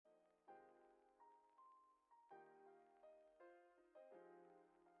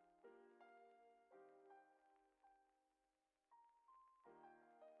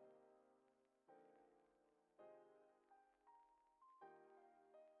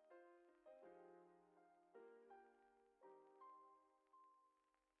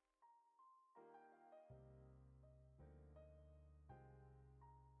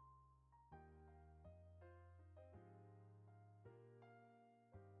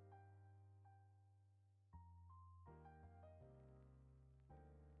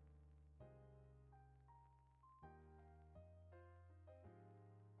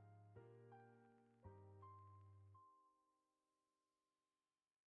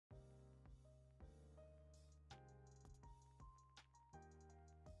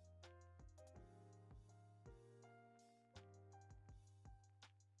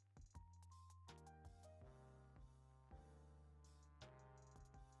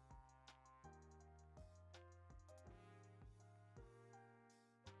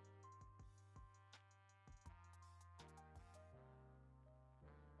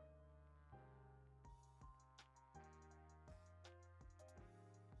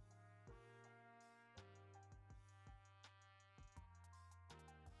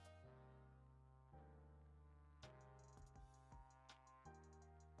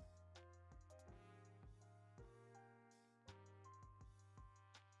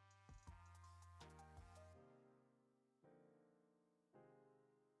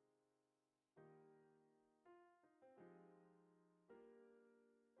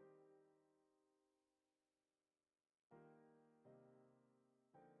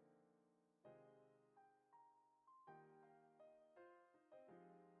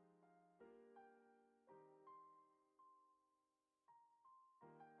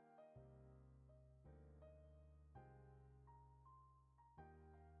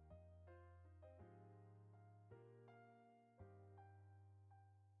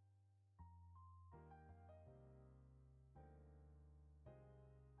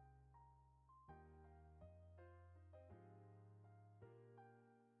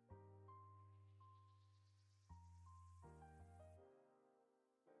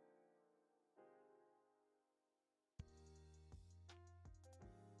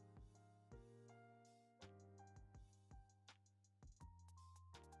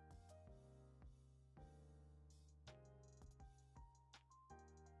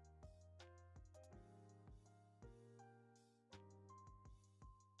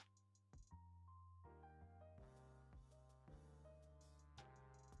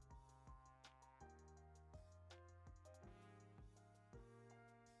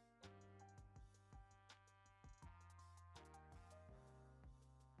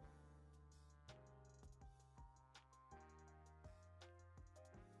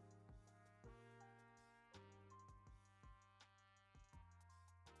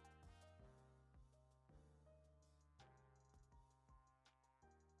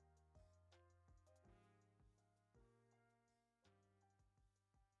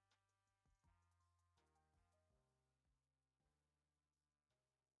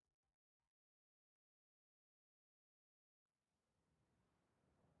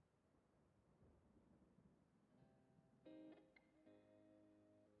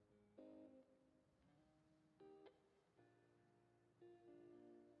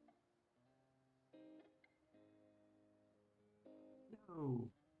Oh,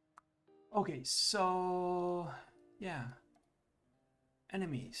 okay, so yeah,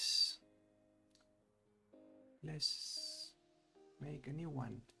 enemies. Let's make a new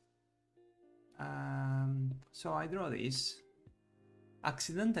one. So I draw this.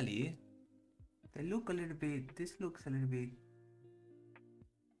 Accidentally, they look a little bit, this looks a little bit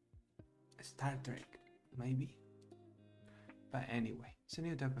Star Trek, maybe. But anyway, it's a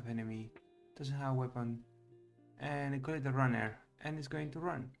new type of enemy, doesn't have a weapon, and I call it the runner, and it's going to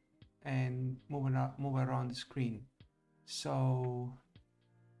run and move around the screen. So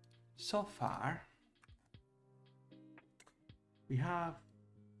far, we have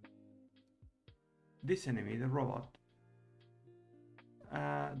this enemy, the robot,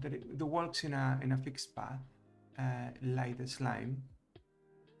 that works in a fixed path, like the slime.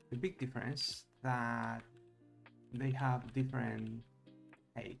 The big difference that they have different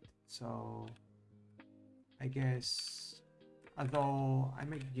height. So I guess, although I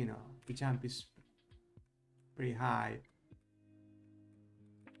make, the jump is pretty high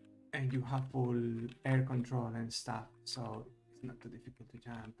and you have full air control and stuff, so it's not too difficult to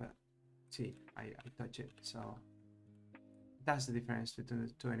jump. But see, I touch it, so that's the difference between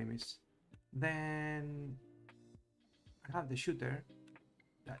the two enemies. Then I have the shooter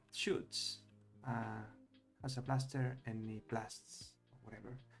that shoots, has a blaster and it blasts or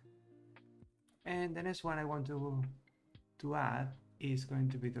whatever. And the next one I want to add is going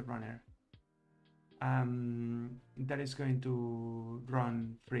to be the runner. That is going to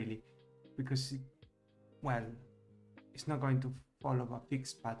run freely because it's not going to follow a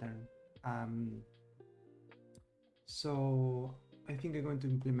fixed pattern. So I think I'm going to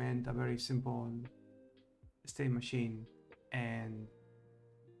implement a very simple state machine and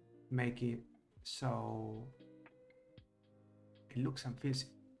make it so it looks and feels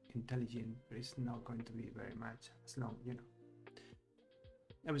intelligent, but it's not going to be very much as long,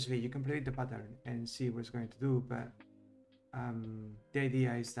 Obviously, you can predict the pattern and see what it's going to do, but the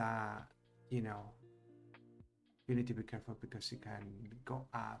idea is that, you need to be careful because it can go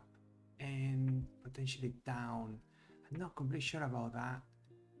up and potentially down. I'm not completely sure about that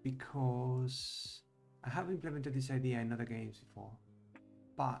because I have implemented this idea in other games before,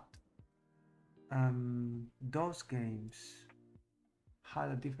 but those games had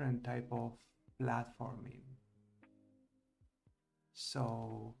a different type of platforming.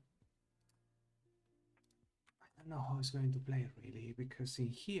 So I don't know how it's going to play really, because in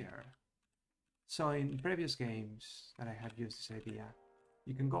here, so in previous games that I have used this idea,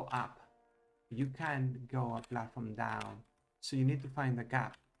 you can go up, you can go a platform down, so you need to find the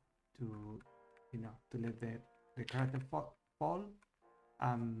gap to, to let the character fall.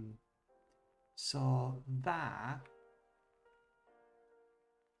 So that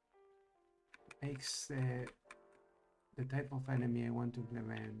makes the type of enemy I want to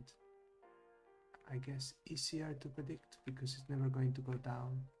implement, I guess, easier to predict because it's never going to go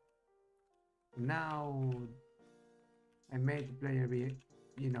down. Now I made the player be,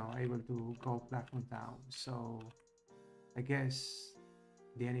 able to go platform down, so I guess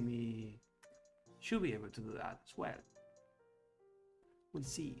the enemy should be able to do that as well. We'll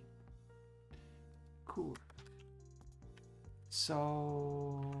see. Cool.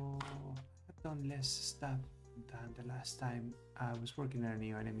 So I've done less stuff than the last time I was working on a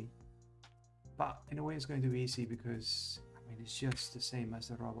new enemy, but in a way it's going to be easy because it's just the same as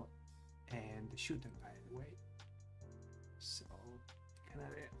the robot and the shooter, by the way. So can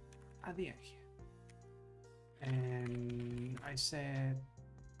add the end here, and I said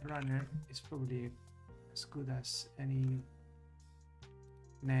runner is probably as good as any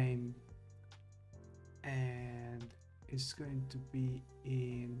name, and it's going to be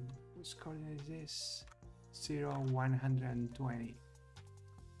in, whose coordinate is this? 0, 120.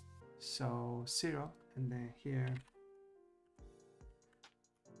 So 0, and then here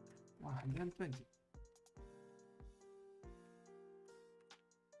 120.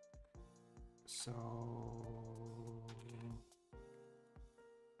 So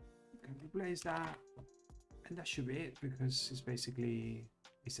you can replace that, and that should be it because it's basically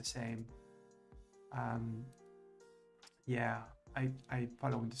the same. Yeah, I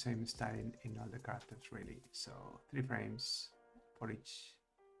follow the same style in all the characters really. So 3 frames for each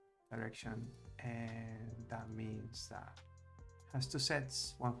direction, and that means that it has 2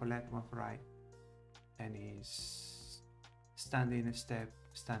 sets, one for left, one for right, and is standing a step,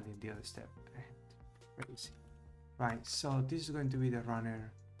 standing the other step. Crazy. Right, so this is going to be the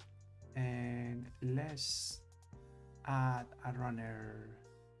runner, and let's add a runner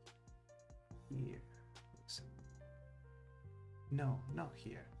here. No, not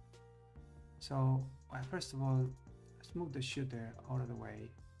here. So first of all, let's Let's move the shooter out of the way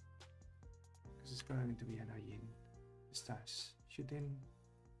because it's going to be annoying. It starts shooting,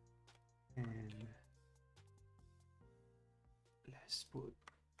 and let's put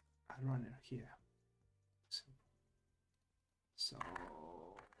a runner here. So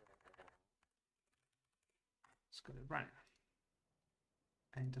let's go to runner,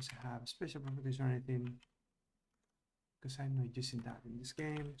 and it doesn't have special properties or anything because I'm not using that in this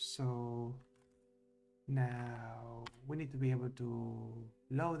game. So now we need to be able to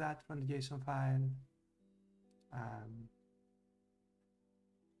load that from the JSON file.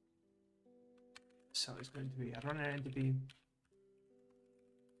 So it's going to be a runner entity.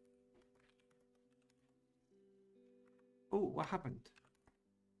 Oh, what happened?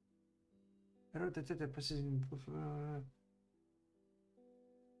 Error detected processing.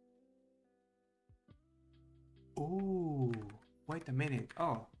 Oh, wait a minute.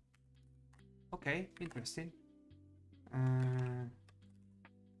 Oh, okay, interesting.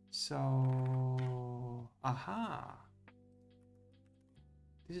 So, aha.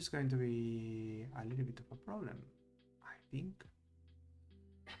 This is going to be a little bit of a problem, I think.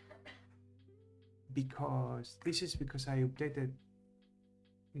 Because this is because I updated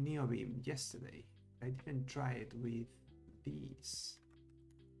NeoBeam yesterday. I didn't try it with these.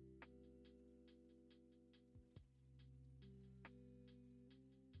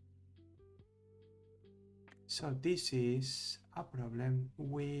 So this is a problem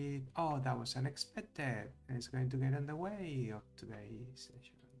with, oh, that was unexpected, and it's going to get in the way of today's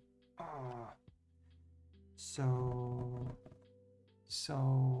session. So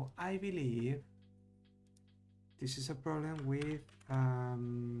I believe this is a problem with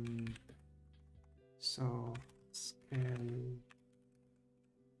so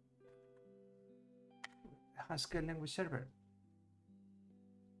Haskell language server,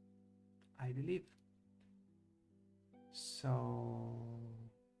 I believe. So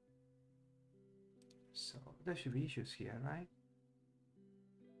there should be issues here, right?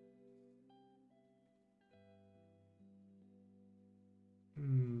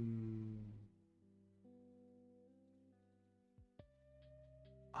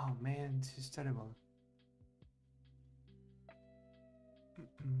 Oh man, this is terrible.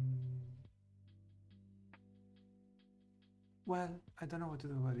 Well, I don't know what to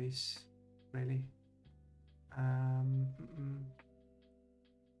do about this, really.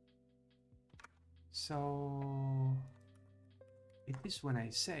 So it is when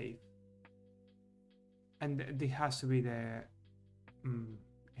I save, and it has to be the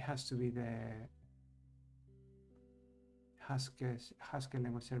Haskell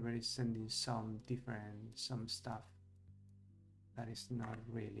language server is sending some stuff that is not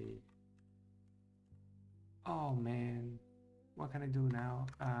really. Oh man, what can I do now?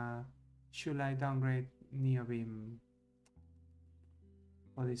 Should I downgrade NeoBeam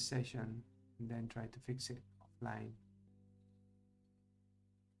for this session and then try to fix it offline?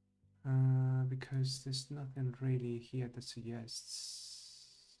 Because there's nothing really here that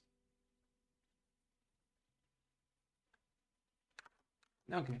suggests.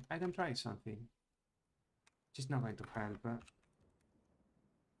 Okay, I can try something. Just not going to help, but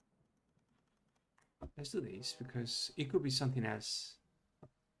let's do this because it could be something else.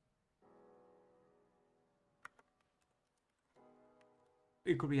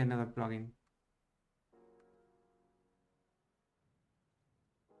 It could be another plugin.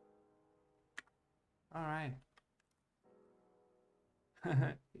 All right.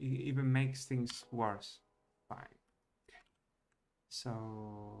 It even makes things worse. Fine. Okay. So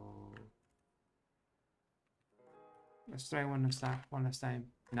let's try one last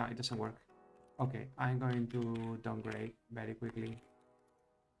time. No, it doesn't work. Okay, I'm going to downgrade very quickly.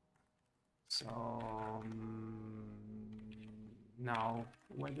 So now,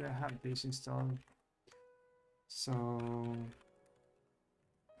 where do I have this installed? So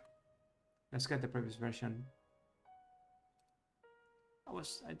let's get the previous version.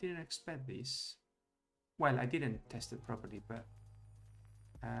 I didn't expect this. Well, I didn't test it properly, but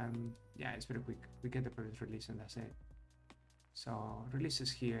yeah, it's very quick. We get the previous release and that's it. So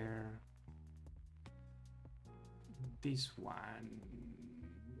releases here. This one.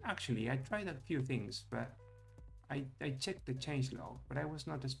 Actually, I tried a few things, but I checked the changelog, but I was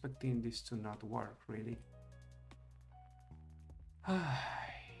not expecting this to not work really. Okay.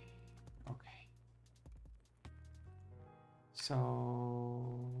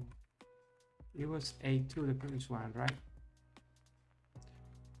 So it was 8.2 the previous one, right?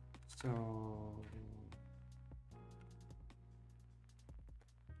 So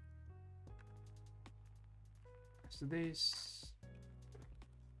this.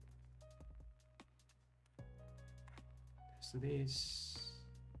 Let's do this.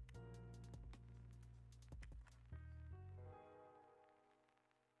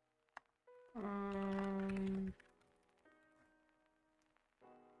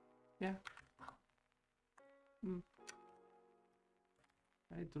 Yeah.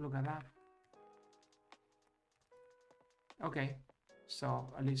 I need to look at that. Okay,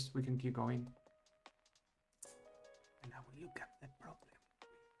 so at least we can keep going. And I will look at the problem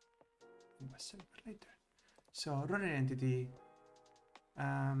later. So runner entity,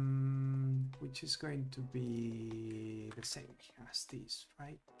 which is going to be the same as this,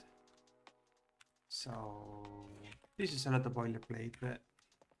 right? So this is a lot of boilerplate, but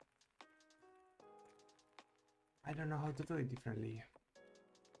I don't know how to do it differently.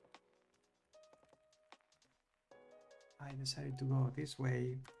 I decided to go this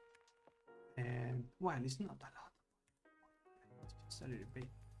way, and well, it's not a lot. It's just a little bit.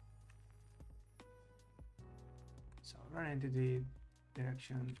 So run entity,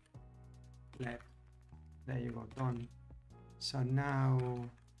 direction, left. There you go, done. So now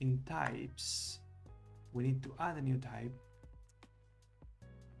in types, we need to add a new type,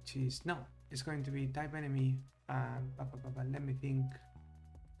 which is no. It's going to be type enemy. Let me think.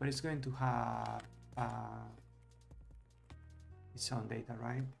 But it's going to have its own data,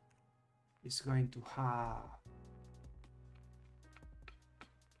 right? It's going to have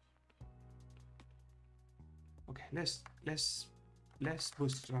okay. Let's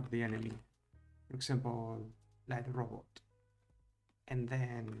bootstrap the enemy. For example, like a robot, and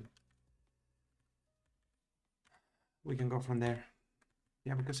then we can go from there.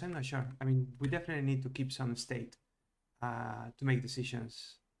 Yeah, because I'm not sure. I mean, we definitely need to keep some state to make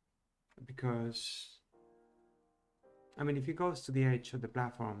decisions, because I mean, if it goes to the edge of the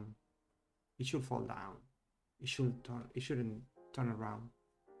platform, it should fall down. It shouldn't turn around.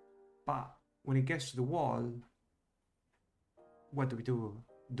 But when it gets to the wall, what do we do?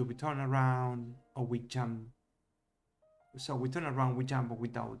 Do we turn around or we jump? So we turn around, we jump, but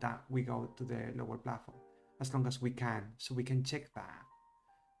without that, we go to the lower platform as long as we can. So we can check that.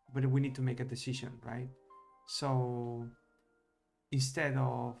 But we need to make a decision, right? So instead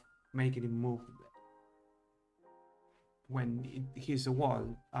of making it move when it hits the wall,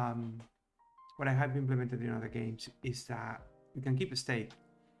 what I have implemented in other games is that we can keep a state,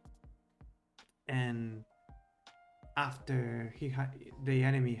 and after the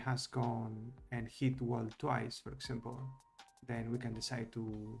enemy has gone and hit the wall twice, for example, then we can decide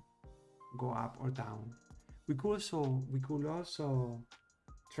to go up or down. We could also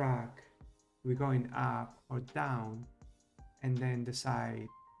track we're going up or down, and then decide,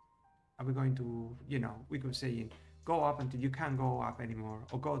 are we going to, we could say go up until you can't go up anymore,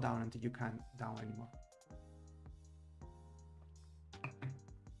 or go down until you can't down anymore.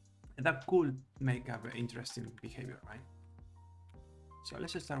 And that could make a very interesting behavior, right? So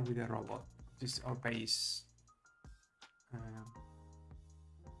let's just start with the robot. This is our base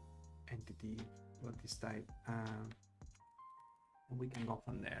entity for this type, and we can go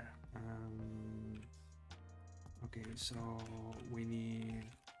from there. Okay, so we need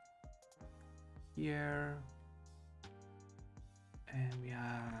here, and we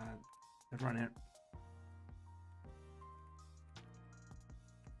add the runner.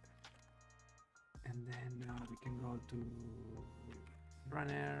 And then we can go to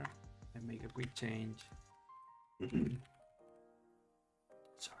runner and make a quick change.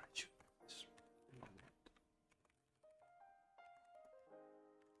 Sorry,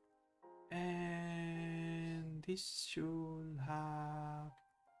 and this should have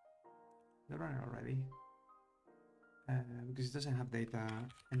the runner already, because it doesn't have data.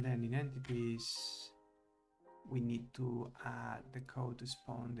 And then in entities, we need to add the code to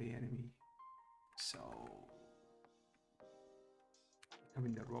spawn the enemy. So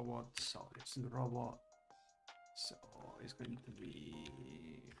having the robot, so let's do the robot. So it's going to be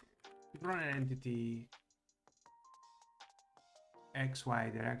runner entity,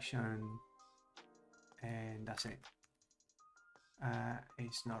 XY direction, and that's it.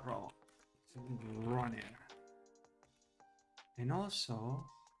 It's not robot, it's runner. And also,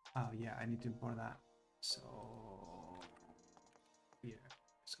 oh yeah, I need to import that. So here,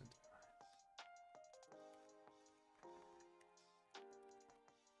 it's going to be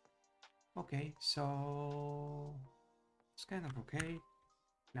okay, so it's kind of okay.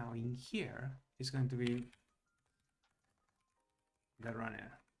 Now in here, it's going to be the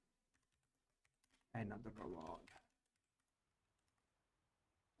runner and not the robot.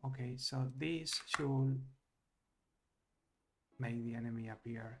 Okay, so this should make the enemy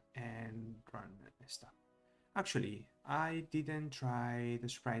appear and run stuff. Actually, I didn't try the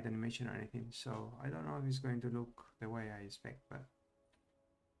sprite animation or anything, so I don't know if it's going to look the way I expect, but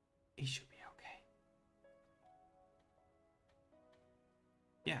it should be okay.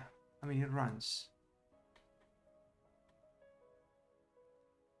 Yeah, I mean, it runs.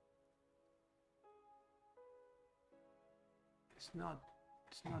 It's not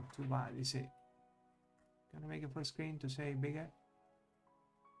too bad, is it? Can I make it full screen to say bigger?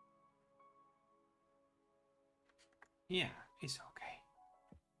 Yeah, it's okay.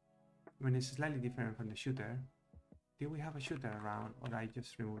 I mean, it's slightly different from the shooter. Did we have a shooter around, or I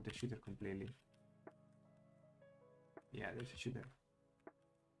just removed the shooter completely? Yeah, there's a shooter.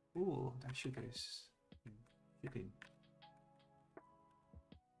 Ooh, that shooter is shooting.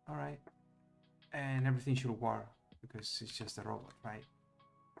 Alright. And everything should work because it's just a robot, right?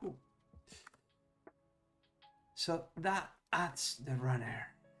 Cool. So that adds the runner.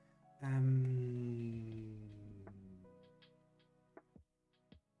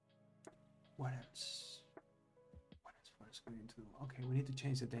 What else? What is going to do? Okay, we need to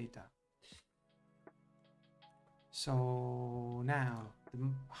change the data. So now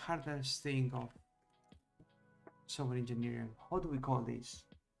the hardest thing of software engineering, how do we call this?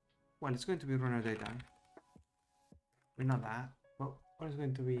 Well, it's going to be runner data. We know that. But what is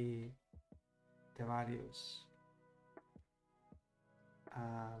going to be the values?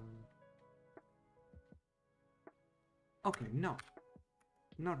 Okay, no,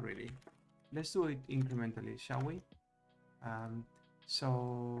 not really. Let's do it incrementally, shall we?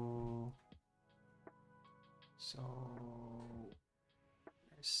 So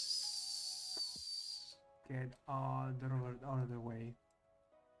let's get all the robot out of the way.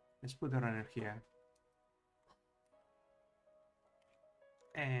 Let's put the runner here.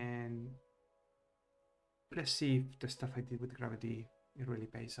 And let's see if the stuff I did with gravity, it really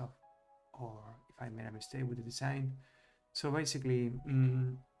pays off, or if I made a mistake with the design. So basically,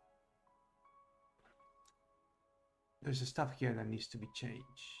 there's a stuff here that needs to be changed,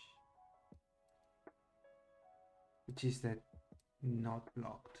 which is that not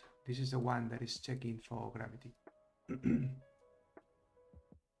blocked. This is the one that is checking for gravity.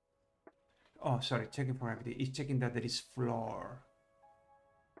 Oh, sorry, checking for gravity. It's checking that there is floor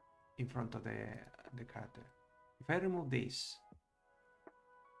in front of the character. If I remove this,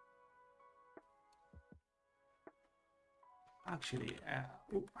 actually,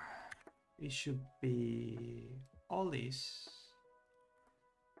 it should be all this,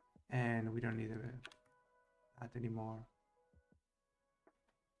 and we don't need that anymore.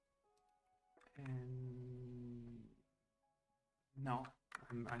 And no,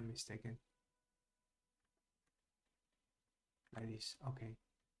 I'm mistaken. Like this, okay.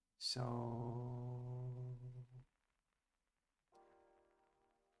 So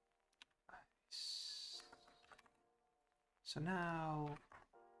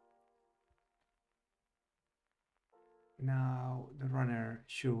now the runner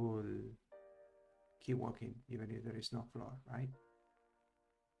should keep walking even if there is no floor, right?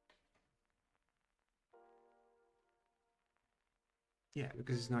 Yeah,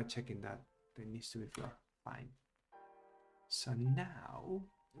 because it's not checking that there needs to be floor. Fine. So now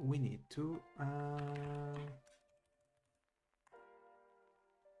we need to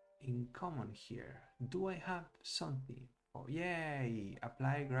in common here. Do I have something? Oh, yay!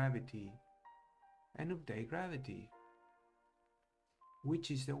 Apply gravity and update gravity.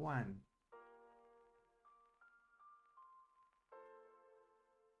 Which is the one?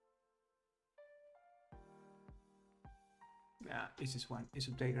 Yeah, it's this one. It's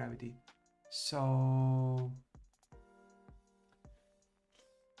update gravity. So,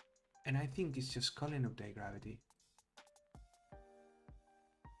 and I think it's just calling update gravity.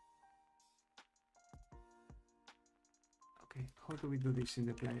 Okay, how do we do this in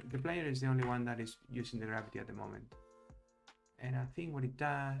the player? The player is the only one that is using the gravity at the moment. And I think what it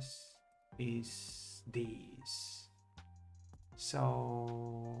does is this.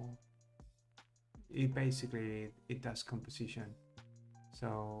 So it basically, it does composition.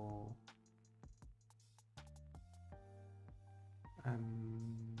 So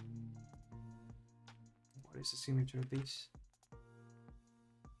what is the signature of this?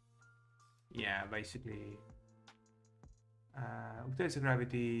 Yeah, basically updates the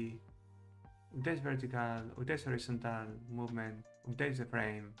gravity, updates vertical, updates horizontal movement, updates the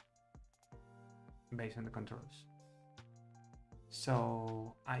frame based on the controls.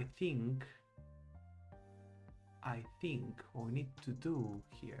 So I think what we need to do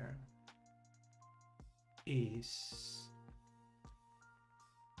here is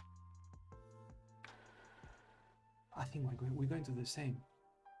I think we're going to do the same.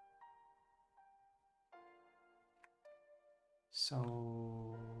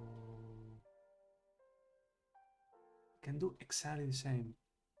 So can do exactly the same.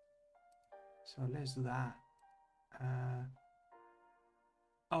 So let's do that.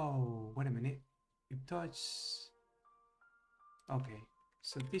 Oh, wait a minute. If touch. Okay,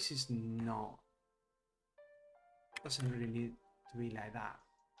 so this is not. Doesn't really need to be like that,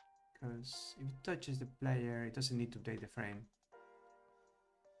 because if it touches the player, it doesn't need to update the frame.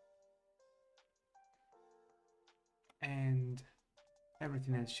 And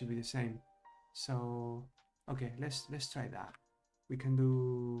everything else should be the same. So okay, let's try that. We can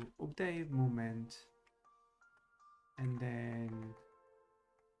do update movement, and then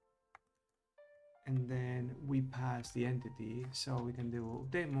we pass the entity. So we can do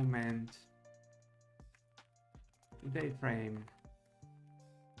update movement, update frame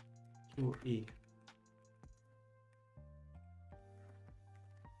to E.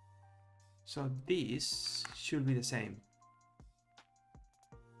 So this should be the same.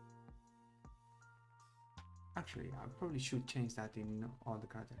 Actually, I probably should change that in all the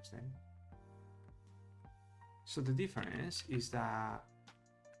characters then. So the difference is that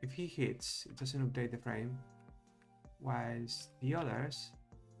if he hits, it doesn't update the frame, whilst the others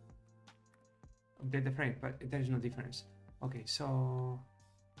update the frame, but there's no difference. Okay, so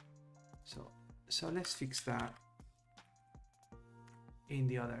let's fix that in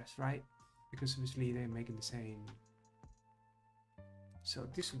the others, right? Because obviously they're making the same. So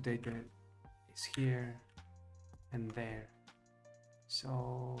this updated is here and there.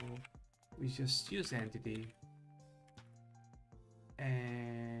 So we just use the entity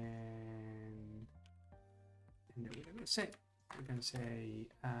and then we're gonna say, we can say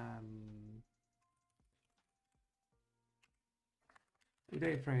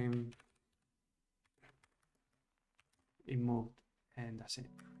update frame, it moved, and that's it.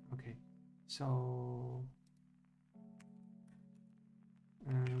 Okay, so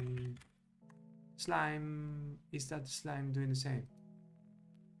slime, is that slime doing the same?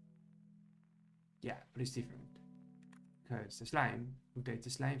 Yeah, but it's different because the slime updates the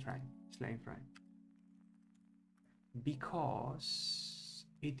slime frame, because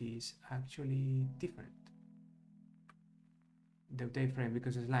it is actually different. The update frame,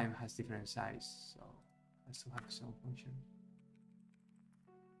 because the slime has different size, so it has to have its own function.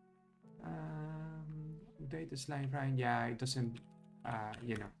 Update the slime frame, yeah, it doesn't,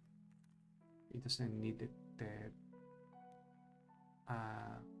 you know, it doesn't need the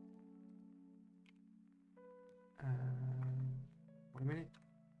wait a minute,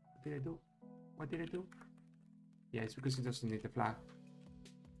 what did I do? What did I do? Yeah, it's because it doesn't need the flag.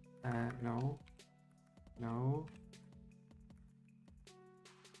 No.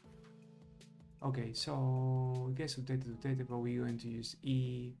 Okay, so I guess updated, but we're going to use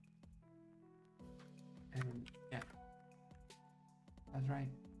E. And yeah, that's right.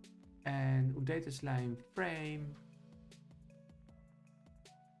 And update the slime frame.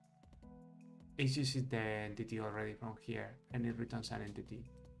 It uses the entity already from here, and it returns an entity.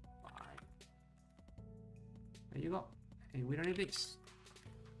 Fine. There you go. And we don't need this.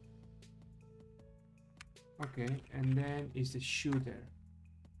 Okay, and then is the shooter.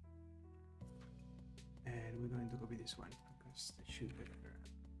 And we're going to copy this one because the shooter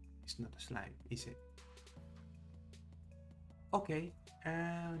is not a slime, is it? Okay,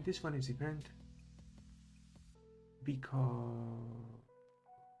 and this one is different because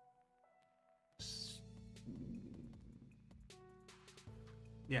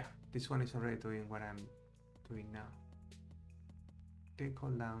yeah, this one is already doing what I'm doing now. They call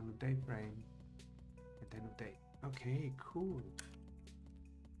down update frame and then update. Okay, cool.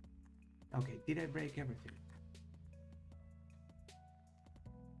 Okay, did I break everything?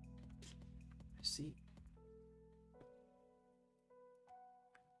 Let's see.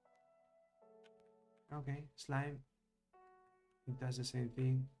 Okay, slime. It does the same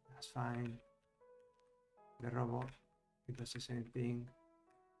thing. That's fine. The robot, it does the same thing.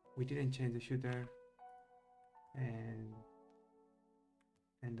 We didn't change the shooter, and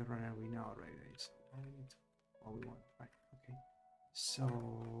the runner we know already is what we want, right? Okay, so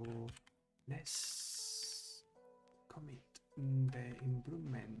let's commit the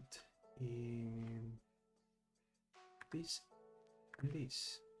improvement in this and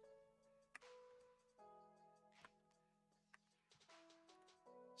this.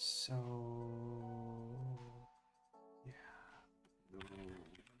 So yeah.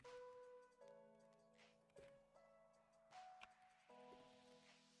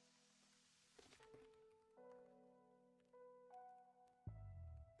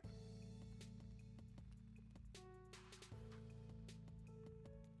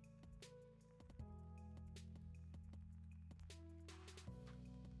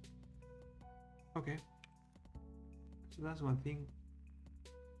 Okay, so that's one thing.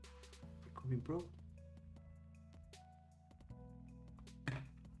 It could be improved.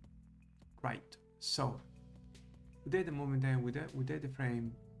 Right, so we did the movement, then we did the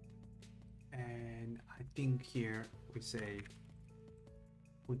frame, and I think here we say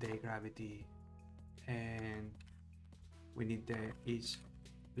we did gravity, and we need the each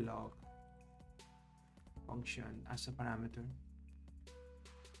log function as a parameter,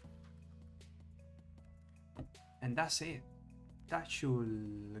 and that's it. That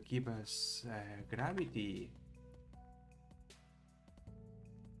should give us gravity.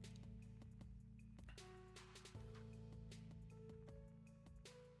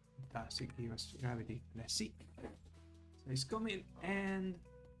 Does it give us gravity? Let's see. So it's coming, and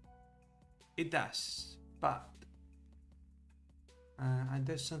it does, but and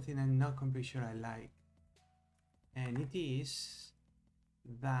there's something I'm not completely sure I like, and it is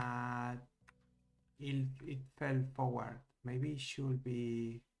that it fell forward. Maybe it should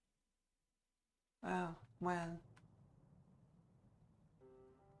be well,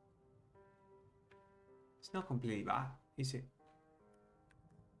 it's not completely bad, is it?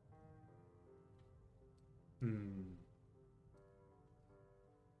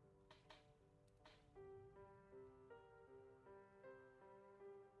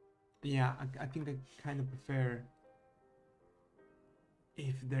 Yeah, I think I kind of prefer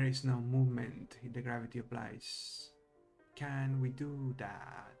if there is no movement, the gravity applies. Can we do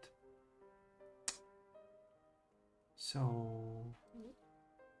that? So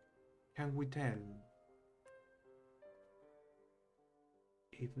can we tell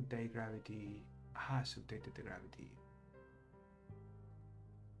if the gravity has updated the gravity?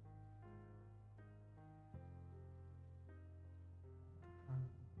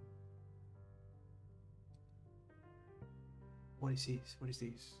 What is this? What is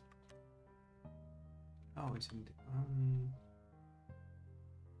this? Oh, it's in the,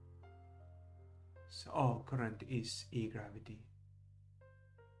 so, oh, current is E gravity.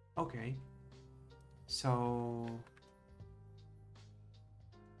 Okay. So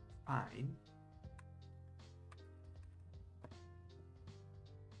fine.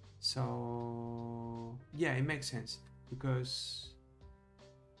 So yeah, it makes sense because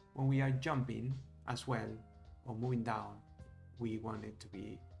when we are jumping as well or moving down, we want it to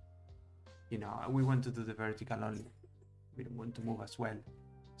be, you know, we want to do the vertical only. We don't want to move as well.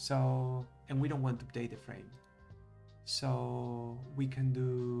 So, and we don't want to update the frame. So we can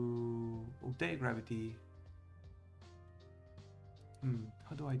do update gravity.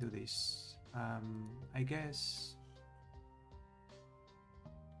 How do I do this? I guess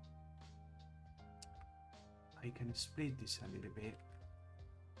I can split this a little bit.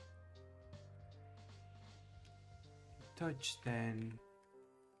 Touch, then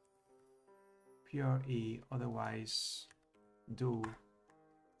pure E, otherwise do,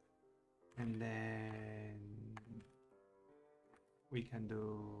 and then we can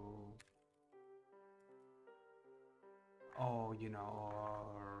do, oh, you know,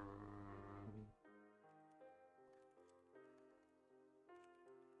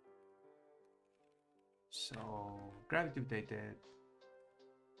 so gravity updated,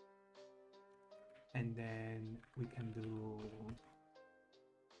 and then we can do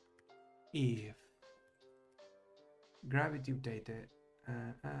if gravity updated,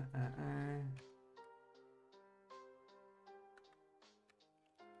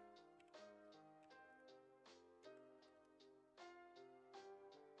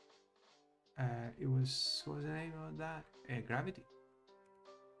 it was, what was the name of that? Gravity.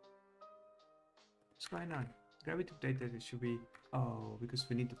 What's going on? Gravity updated, it should be, oh, because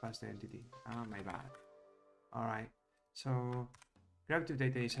we need to pass the entity. Oh, my bad. All right, so gravity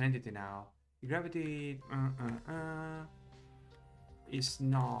updated is an entity now. Gravity is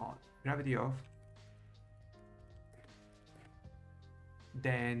not gravity off,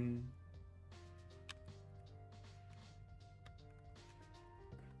 then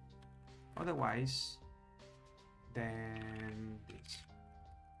otherwise, then this.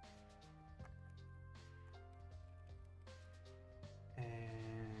 And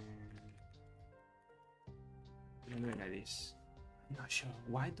I'm doing like this. I'm not sure.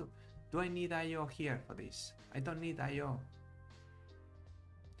 Why do I need IO here for this? I don't need IO.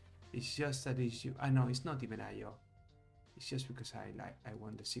 It's just that issue. I know it's not even IO. It's just because I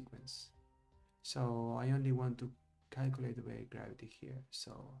want the sequence. So I only want to calculate the wave gravity here.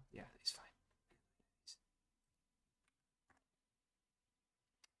 So yeah, it's fine.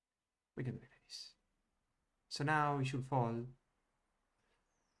 We can do it like this. So now it should fall.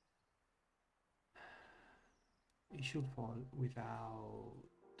 It should fall without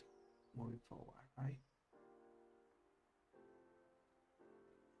moving forward, right?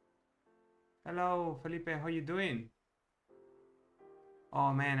 Hello, Felipe, how you doing?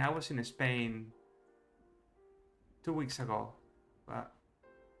 Oh man, I was in Spain 2 weeks ago, but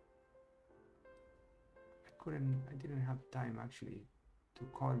I didn't have time actually to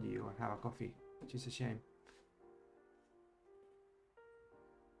call you and have a coffee, which is a shame.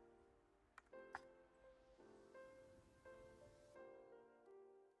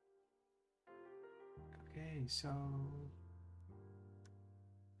 Okay, so I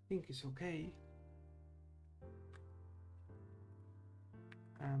think it's okay.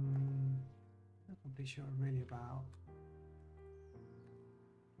 Not completely sure really about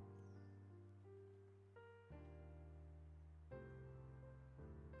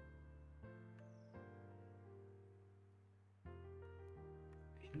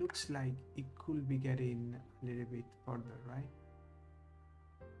it. Looks like it could be getting a little bit further, right?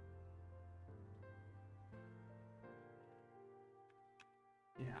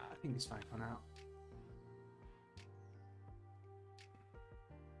 Yeah, I think it's fine for now.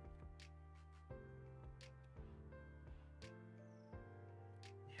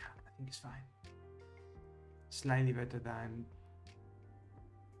 Yeah, I think it's fine. Slightly better than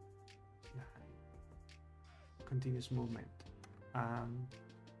continuous movement.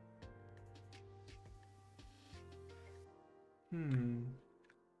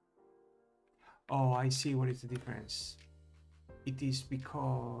 Oh, I see what is the difference. It is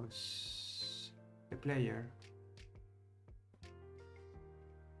because the player.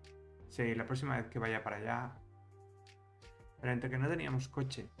 Sí, la próxima vez que vaya para allá. Pero entre que no teníamos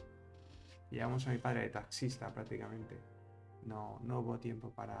coche, llevamos a mi padre de taxista prácticamente. No hubo tiempo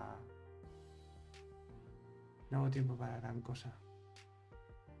para. No hubo tiempo para gran cosa.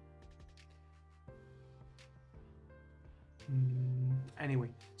 Anyway,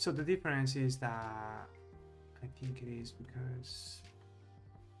 so the difference is that I think it is because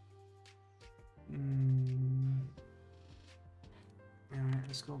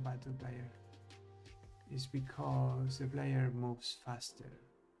let's go back to the player. It's because the player moves faster,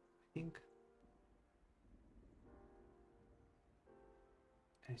 I think.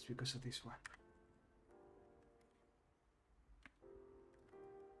 And it's because of this one.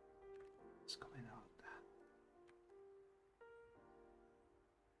 Let's comment out that.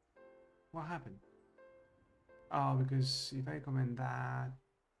 What happened? Oh, because if I comment that,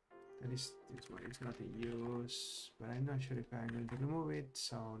 then this one is not in use, but I'm not sure if I'm going to remove it,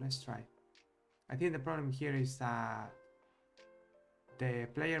 so let's try. I think the problem here is that the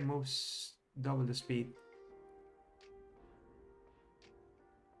player moves double the speed.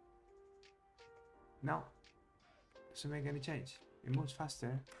 No, doesn't make any change. It moves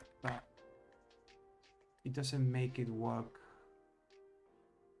faster, but it doesn't make it work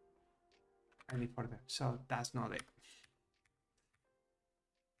any further. So that's not it.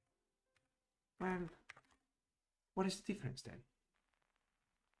 Well, what is the difference then?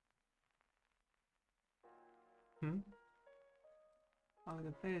 Oh,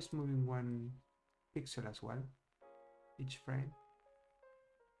 the player is moving 1 pixel as well, each frame.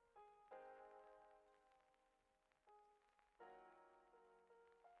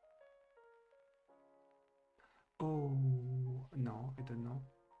 Oh, no, I don't know.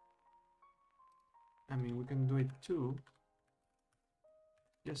 I mean, we can do it too,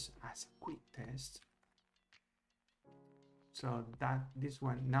 just as a quick test. So that this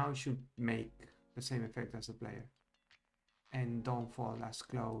one now should make the same effect as the player. And don't fall as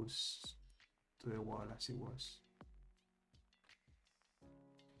close to the wall as it was.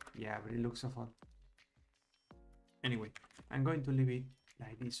 Yeah, but it looks awful. Anyway, I'm going to leave it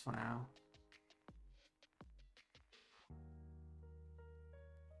like this for now.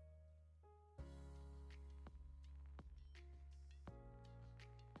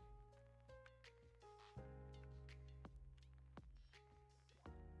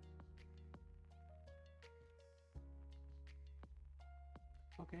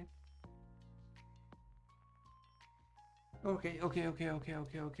 Okay.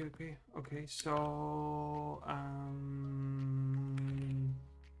 Okay. So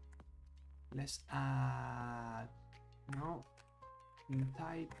let's add in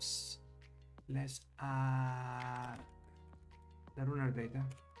types. Let's add the runner data.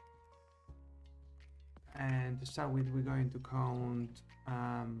 And to start with, we're going to count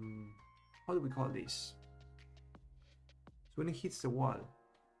how do we call this? So when it hits the wall.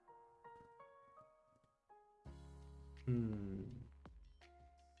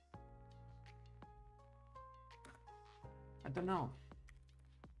 I don't know.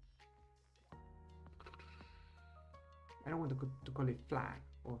 I don't want to call it flag.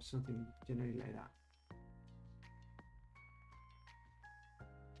 or something generally like that.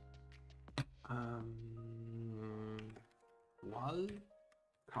 Wall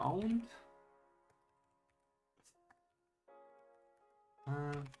count.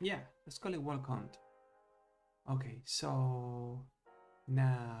 Yeah, let's call it wall count. Okay, so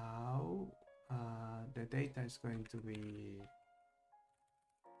now the data is going to be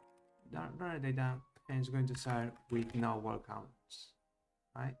runner data, and it's going to start with no wall counts,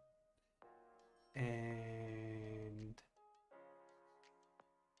 right? And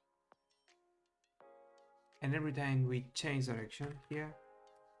every time we change direction here,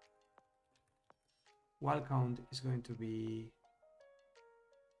 wall count is going to be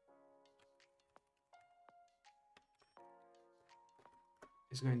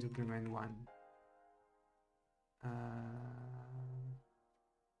increment 1.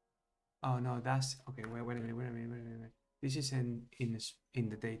 Oh no, that's okay. Wait a minute. This is in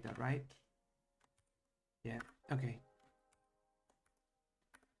the data, right? Yeah. Okay.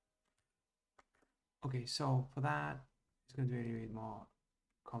 Okay. So for that, it's going to be a little bit more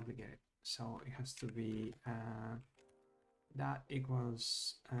complicated. So it has to be that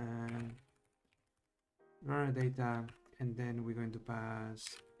equals runner data, and then we're going to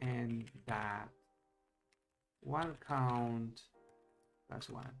pass and that one count plus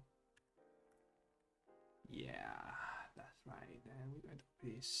 1. Yeah, that's right. And we're going to do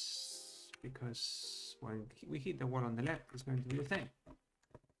this because when we hit the wall on the left, it's going to be the same.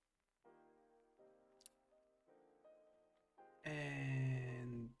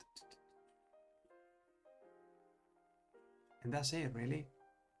 And that's it, really.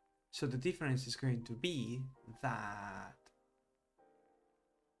 So the difference is going to be that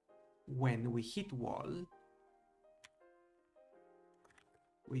when we hit wall,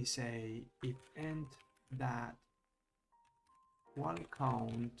 we say if end that wall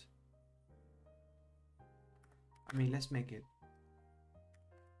count. I mean, let's make it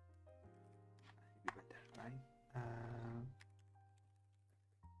better, right?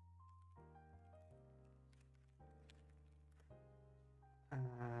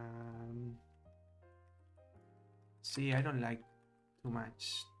 See, I don't like too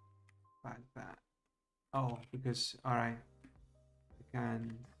much like that. Oh, because all right, I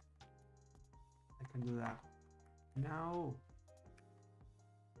can do that now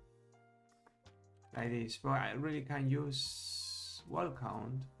like this, but I really can't use wall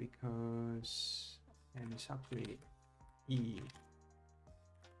count because and it's actually E.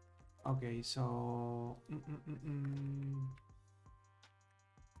 Okay, so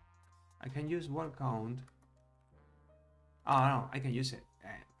I can use wall count. Oh no, I can use it.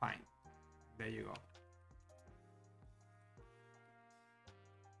 Fine. There you go.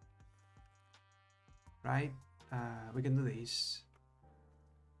 Right? We can do this.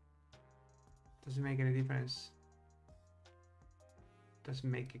 Doesn't make any difference. Doesn't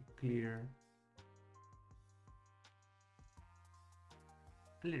make it clear.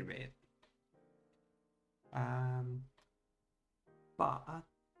 A little bit. But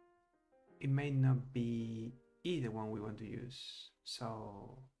it may not be either one we want to use.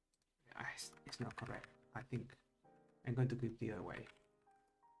 So it's not correct. I think I'm going to keep the other way.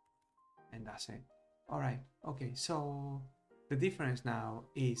 And that's it. All right. Okay. So the difference now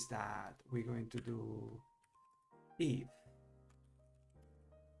is that we're going to do if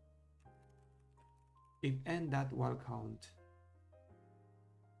end that wall count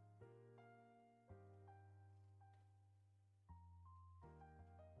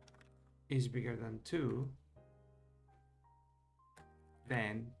is bigger than 2,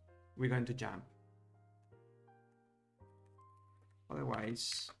 then we're going to jump.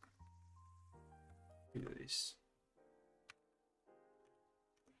 Otherwise, we do this.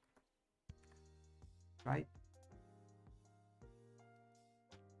 Right?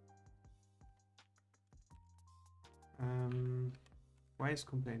 Why is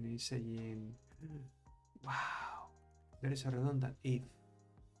complaining? It's saying, wow, there is a redundant if.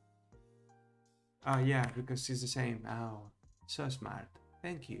 Oh yeah, because it's the same. Oh, so smart.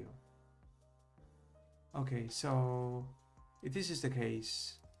 Thank you. Okay, so if this is the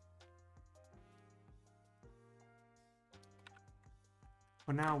case,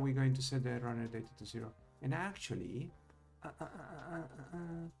 for now we're going to set the runner data to 0. And actually,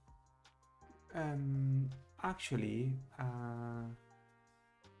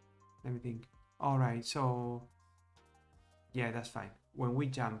 let me think. All right, so yeah, that's fine. When we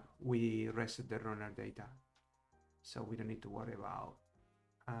jump, we reset the runner data, so we don't need to worry about.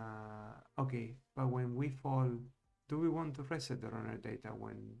 Okay, but when we fall, do we want to reset the runner data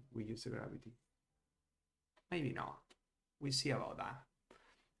when we use the gravity? Maybe not. We'll see about that.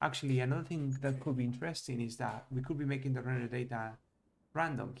 Actually, another thing that could be interesting is that we could be making the runner data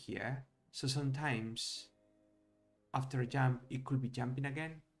random here. So sometimes after a jump, it could be jumping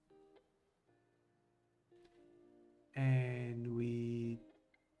again. And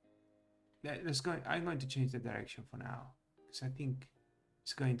let's go. I'm going to change the direction for now because I think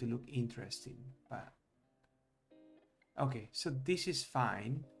it's going to look interesting. But okay, so this is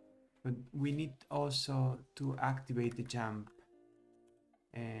fine, but we need also to activate the jump.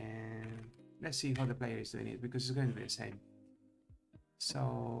 And let's see how the player is doing it because it's going to be the same.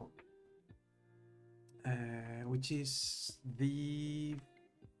 So, which is the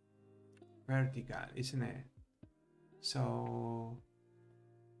vertical, isn't it? So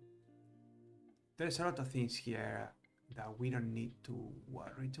there's a lot of things here that we don't need to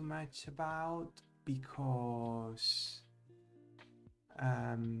worry too much about because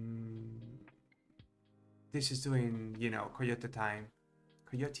this is doing, you know, coyote time.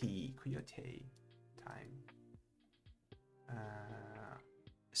 Coyote time.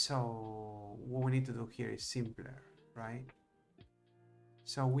 So what we need to do here is simpler, right?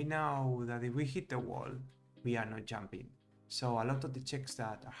 So we know that if we hit the wall, we are not jumping. So a lot of the checks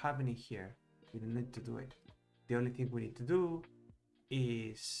that are happening here, we don't need to do it. The only thing we need to do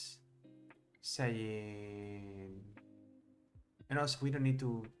is saying, and also we don't need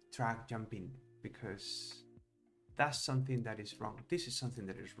to track jumping because that's something that is wrong. This is something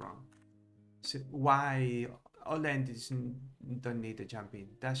that is wrong. So why all the entities don't need the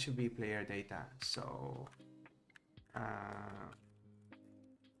jumping? That should be player data. So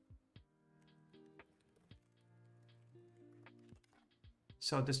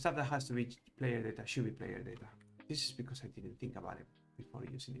so the stuff that has to be player data should be player data. This is because I didn't think about it before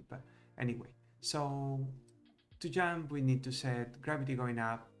using it. But anyway, so to jump, we need to set gravity going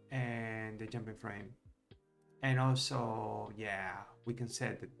up and the jumping frame. And also, yeah, we can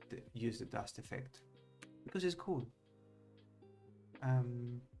set use the dust effect because it's cool.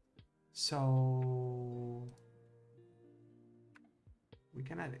 So we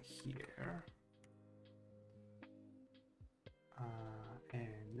can add it here.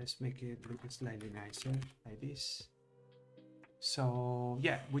 And let's make it look slightly nicer like this. So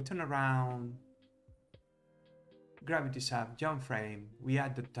yeah, we turn around, gravity's up, jump frame, we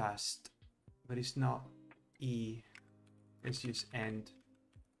add the dust, but it's not E, let's use end,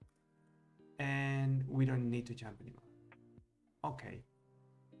 and we don't need to jump anymore. Okay,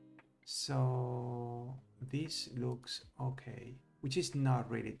 so this looks okay, which is not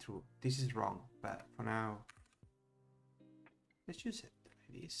really true. This is wrong, but for now, let's use it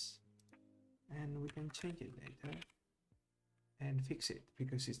like this, and we can change it later and fix it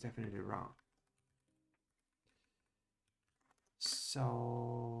because it's definitely wrong. So,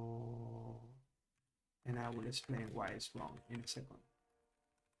 and I will explain why it's wrong in a second.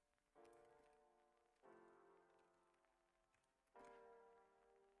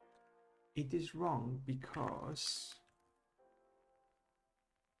 It is wrong because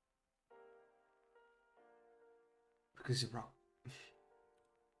it's wrong.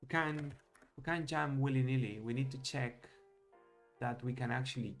 we can't jump willy-nilly. We need to check that we can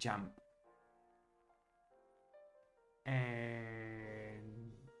actually jump.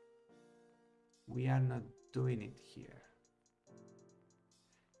 And we are not doing it here.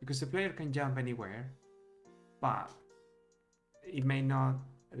 Because the player can jump anywhere, but it may not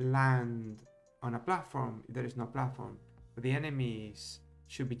land on a platform if there is no platform. But the enemies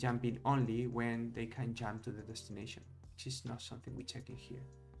should be jumping only when they can jump to the destination, which is not something we check in here.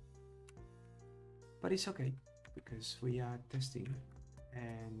 But it's okay because we are testing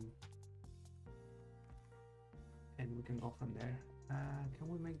and we can go from there. Can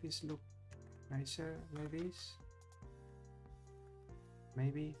we make this look nicer like this?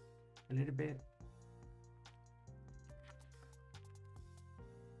 Maybe a little bit.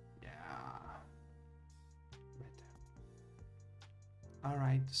 Yeah, better. All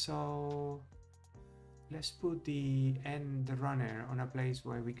right, so let's put the runner on a place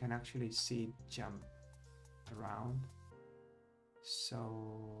where we can actually see it jump around.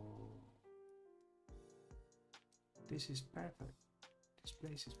 So this is perfect. This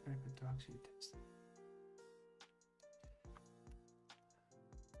place is perfect to actually test.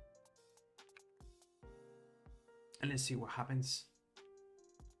 And let's see what happens.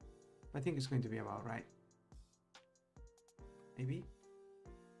 I think it's going to be about right. Maybe.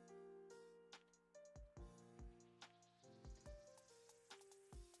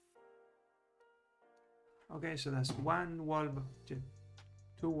 Okay, so that's one wall,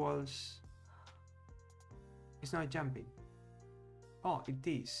 two walls. It's not jumping. Oh, it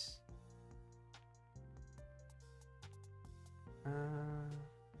is.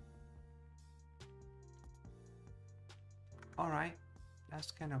 All right,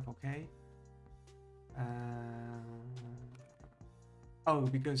 that's kind of okay. Oh,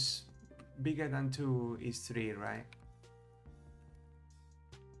 because bigger than 2 is 3, right?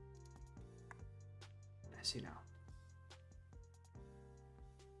 I see now.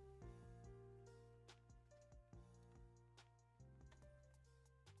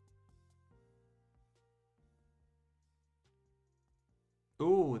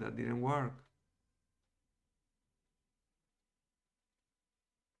 Oh, that didn't work.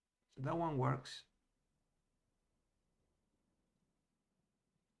 So that one works.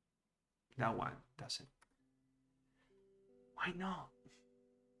 That one doesn't. Why not?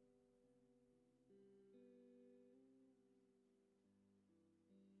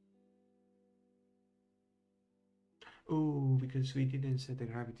 Oh, because we didn't set the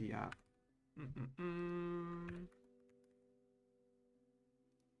gravity up.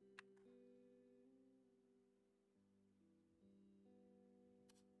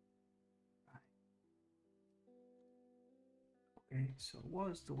 Okay, so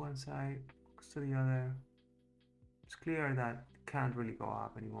once to one side, goes to the other. It's clear that it can't really go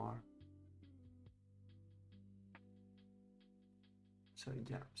up anymore. So it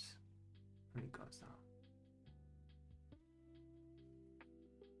jumps and it goes down.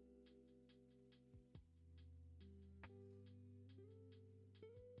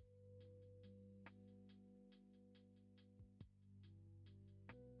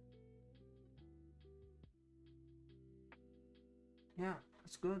 Yeah,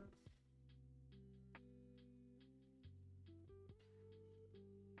 that's good.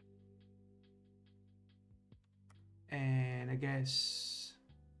 And I guess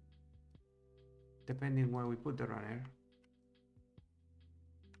depending where we put the runner,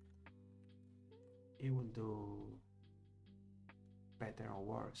 it will do better or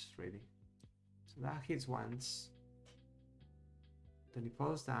worse, really. So that hits once, then it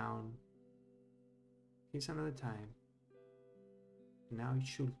falls down, hits another time. Now it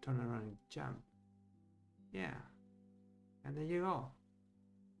should turn around and jump. Yeah, and there you go.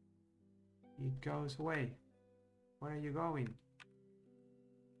 It goes away. Where are you going?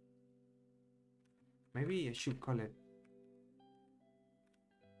 Maybe I should call it.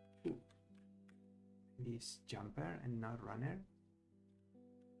 Ooh. Maybe it's jumper and not runner.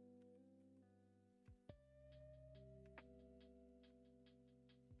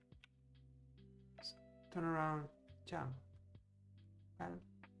 So, turn around, jump. Well,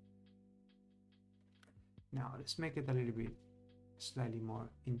 now let's make it a little bit slightly more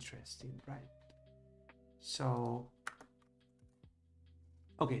interesting, right? So,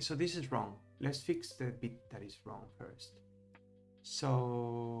 okay, so this is wrong. Let's fix the bit that is wrong first.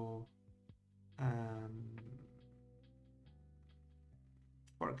 So,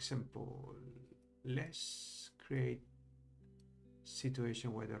 for example, let's create a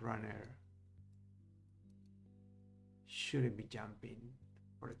situation where the runner shouldn't be jumping.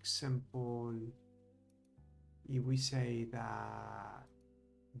 For example, if we say that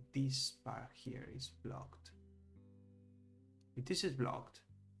this part here is blocked, if this is blocked,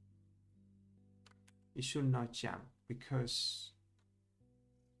 it should not jump because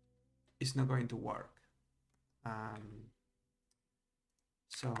it's not going to work.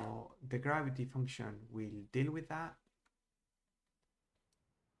 So the gravity function will deal with that,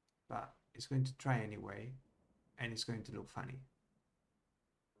 but it's going to try anyway, and it's going to look funny.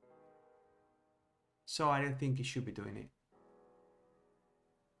 So I don't think it should be doing it.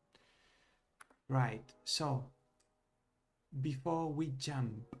 Right, so before we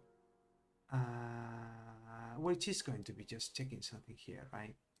jump, we're just going to be just checking something here,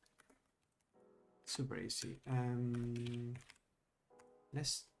 right? Super easy.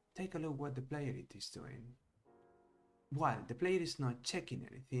 Let's take a look what the player is doing. Well, the player is not checking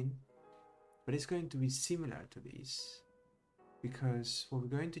anything, but it's going to be similar to this, because what we're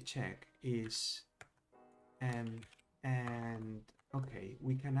going to check is, and okay,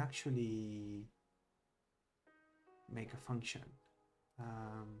 we can actually make a function.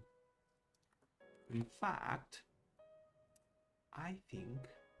 In fact, I think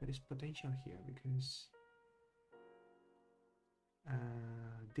there is potential here because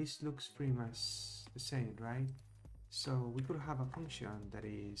this looks pretty much the same, right? So we could have a function that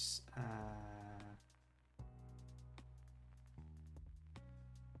is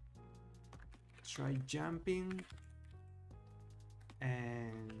try jumping,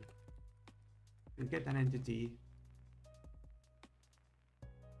 and we get an entity,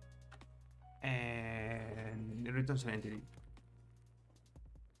 and it returns an entity.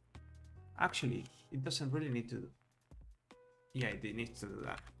 Actually, it doesn't really need to. Yeah, it needs to do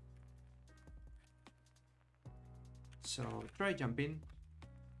that. So try jumping,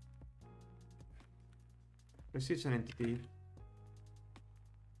 receives an entity,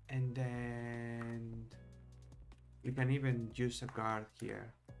 and then we can even use a guard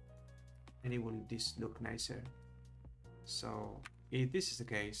here, and it will this look nicer. So if this is the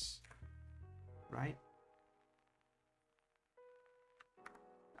case, right?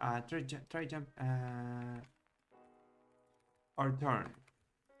 Try jump or turn.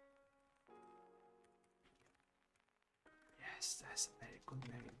 Yes, that's a very good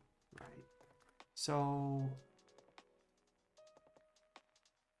name, right? So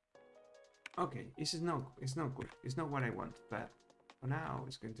okay, it's not good. It's not what I want, but for now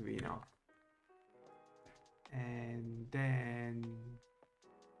it's going to be enough. And then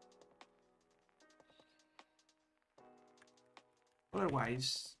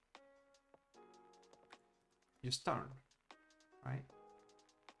otherwise just turn, right?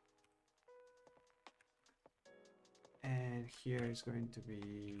 And here is going to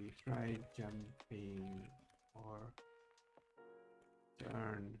be try jumping or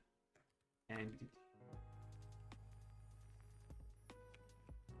turn entity.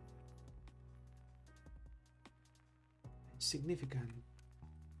 Significant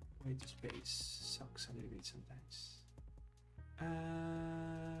weight space sucks a little bit sometimes.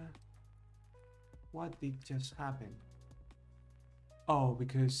 What did just happen? Oh,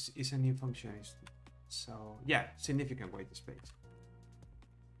 because it's a new function. So yeah, significant weight space.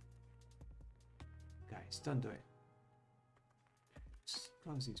 Guys, don't do it. Let's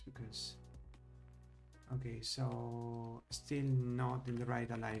close this because okay, so still not in the right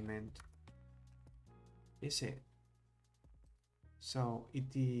alignment, is it? So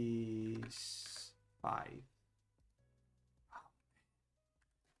it is 5.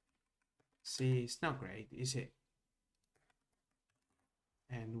 See, it's not great, is it?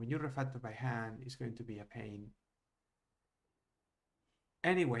 And when you refactor by hand, it's going to be a pain.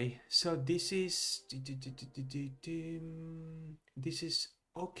 Anyway, so this is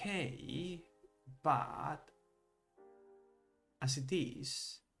okay, but as it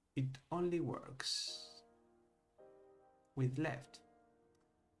is, it only works with left,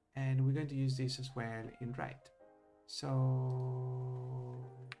 and we're going to use this as well in right. So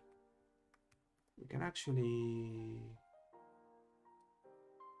we can actually,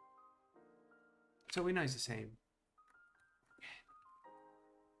 so we know it's the same.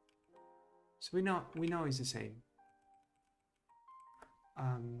 So we know it's the same.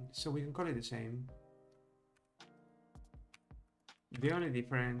 So we can call it the same. The only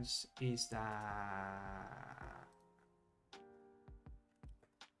difference is that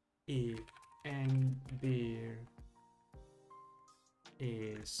if n beer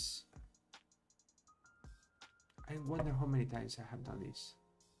is, I wonder how many times I have done this.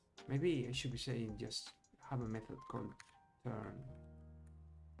 Maybe I should be saying just have a method called turn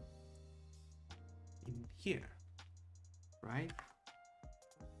in here, right?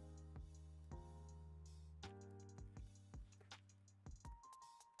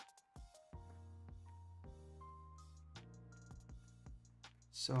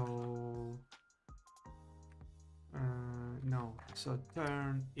 So no, so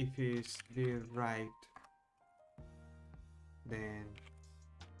turn if it's the right, then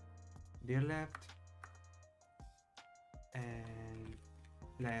the left, and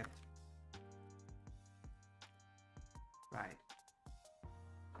left, right.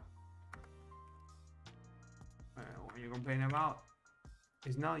 What you complain about?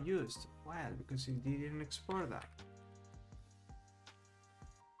 It's not used. Well, because it didn't export that.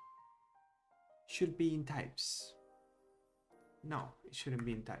 Should be in types. No, it shouldn't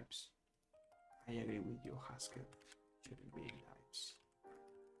be in types. I agree with you, Haskell. It shouldn't be in types.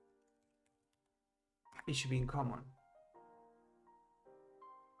 It should be in common.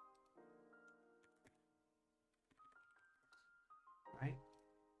 Right?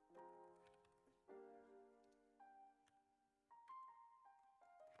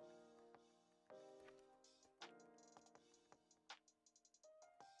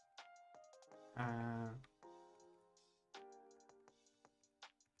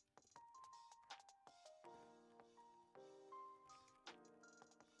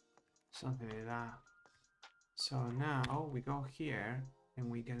 Something like that. So now we go here and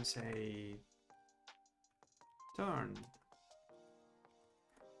we can say turn,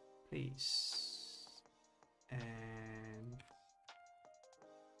 please, and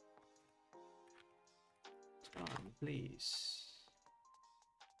turn, please.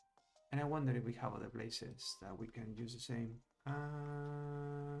 And I wonder if we have other places that we can use the same.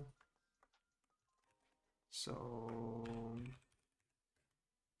 So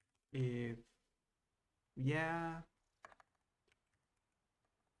if, yeah,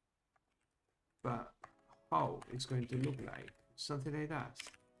 it's going to look like. Something like that.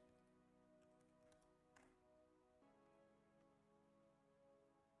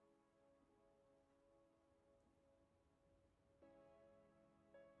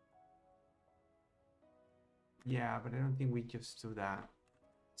 Yeah, but I don't think we just do that.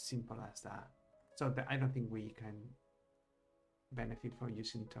 Simple as that. So I don't think we can benefit from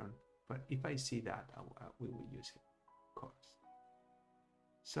using turn. But if I see that, we will use it, of course.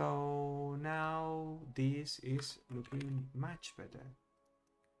 So now this is looking much better.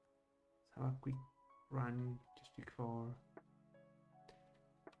 Let's have a quick run just before,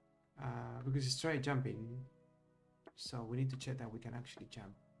 because it's try jumping, so we need to check that we can actually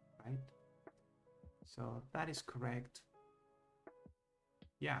jump, right? So that is correct.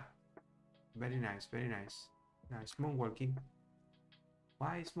 Yeah, very nice, very nice. Nice moonwalking.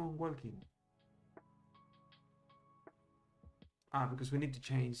 Why is moonwalking? Ah, because we need to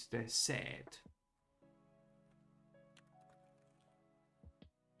change the set.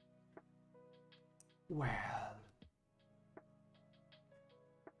 Well,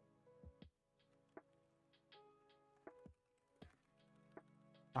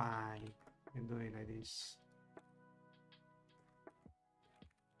 fine. I can do it like this.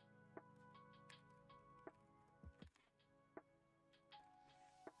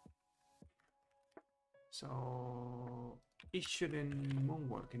 So it shouldn't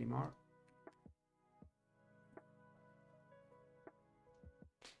moonwalk anymore.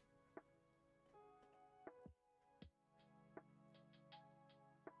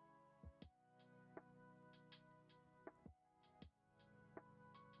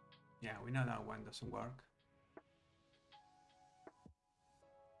 Yeah, we know that one doesn't work.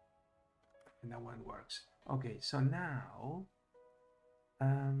 And that one works. Okay, so now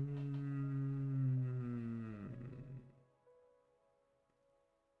and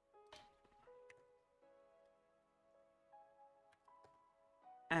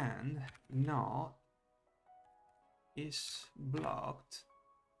not is blocked,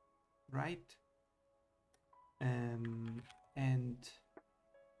 right? And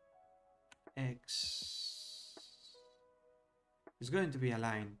X is going to be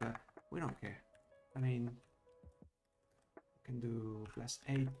aligned, but we don't care. I mean, we can do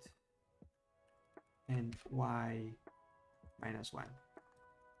 +8 and Y -1.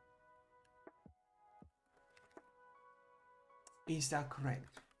 Is that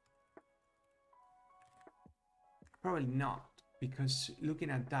correct? Probably not, because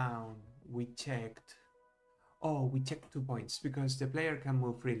looking at down, we checked. Oh, we checked 2 points because the player can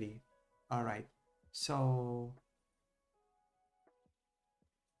move freely. All right, so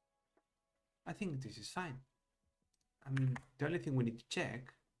I think this is fine. I mean, the only thing we need to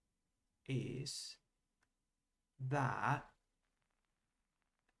check is that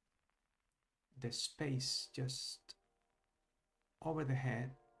the space just over the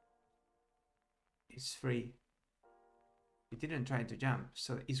head is free. It didn't try to jump,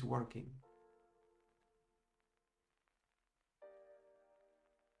 so it's working.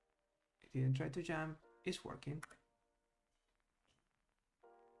 It didn't try to jump, it's working.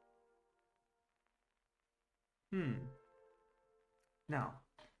 Now,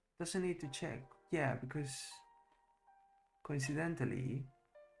 doesn't need to check. Yeah, because coincidentally,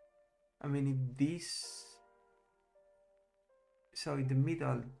 I mean, if this, so in the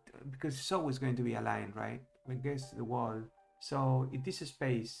middle, because it's always going to be aligned, right? Against the wall. So if this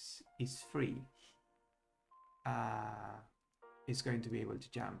space is free, it's going to be able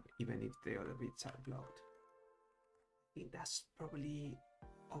to jump even if the other bits are blocked. I think that's probably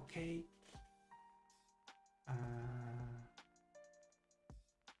okay.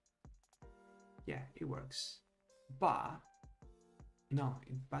 Yeah, it works, but no,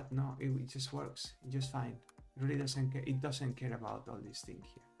 it just works. It just fine. It really doesn't care. It doesn't care about all these things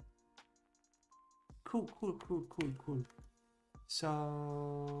here. Cool. So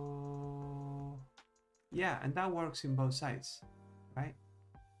yeah, and that works in both sides, right?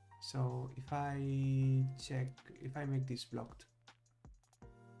 So if I check, if I make this blocked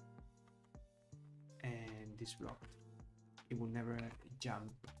and this blocked, it will never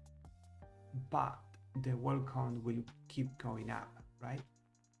jump, but the wall count will keep going up, right?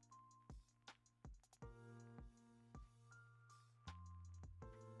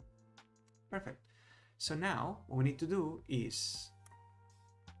 Perfect. So now what we need to do is,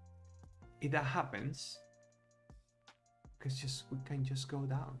 if that happens, because we can just go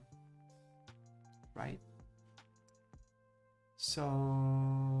down, right?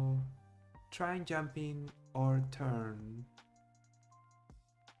 So try jumping or turn.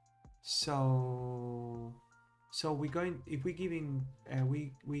 So So we're going, if we giving,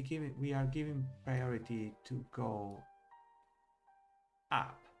 we are giving priority to go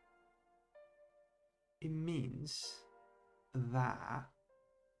up. It means that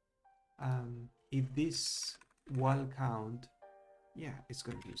if this wall count, yeah, it's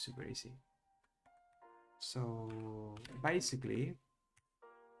going to be super easy. So basically,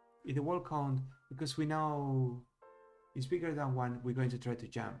 if the wall count, because we know it's bigger than 1, we're going to try to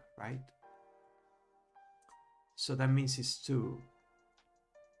jump, right? So that means it's 2.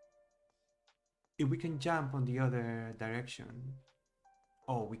 If we can jump on the other direction,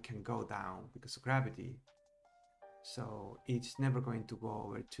 or we can go down because of gravity, so it's never going to go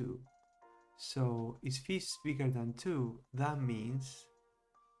over 2. So if it's bigger than 2, that means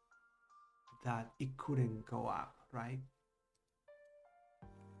that it couldn't go up, right?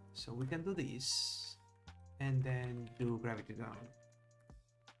 So we can do this and then do gravity down.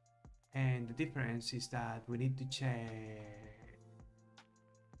 And the difference is that we need to check,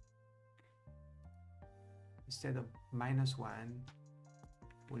 instead of -1,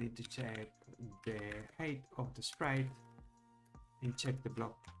 we need to check the height of the sprite and check the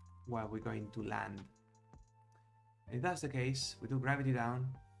block where we're going to land. And if that's the case, we do gravity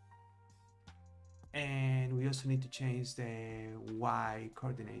down, and we also need to change the y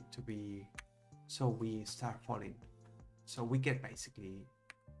coordinate to be, so we start falling. So we get basically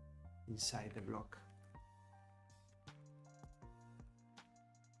inside the block.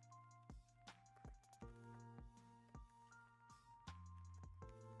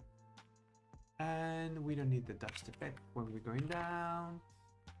 And we don't need the dust effect when we're going down.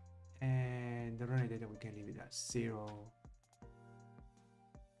 And the running data, we can leave it at 0.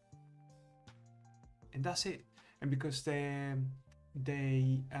 And that's it. And because the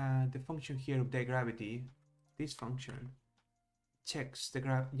function here of the gravity, this function checks the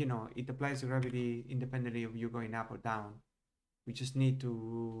it applies the gravity independently of you going up or down. We just need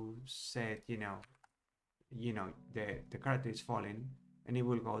to set, the character is falling and it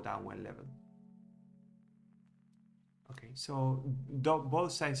will go down 1 level. Okay, so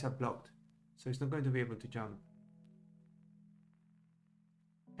both sides are blocked, so it's not going to be able to jump.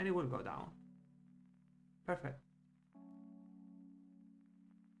 And it will go down. Perfect.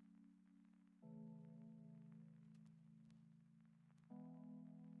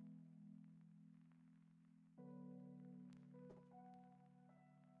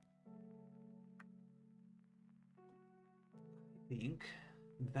 I think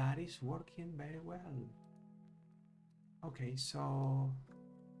that is working very well. Okay, so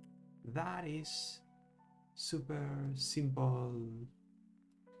that is super simple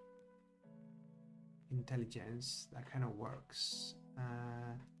intelligence that kind of works. I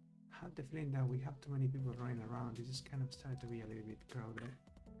have the feeling that we have too many people running around. This is kind of starting to be a little bit crowded.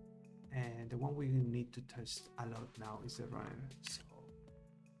 And the one we need to test a lot now is the runner. So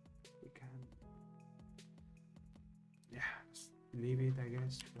we can, leave it, I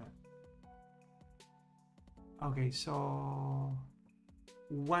guess. But okay, so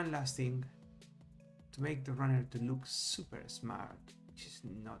one last thing to make the runner to look super smart, which is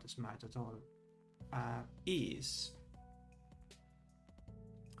not smart at all, is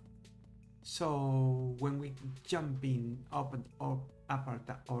so when we jump in up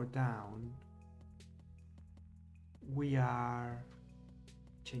or down, we are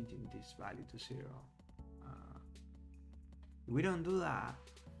changing this value to 0. We don't do that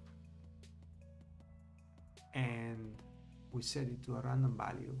and we set it to a random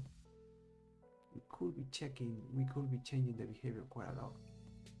value, we could be changing the behavior quite a lot.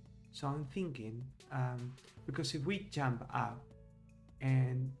 So I'm thinking, because if we jump up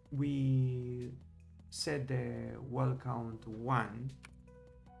and we set the wall count to 1,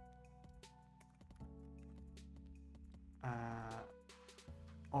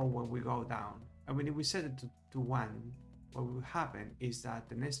 or when we go down, I mean, if we set it to 1, what will happen is that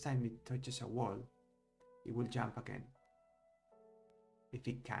the next time it touches a wall, it will jump again, if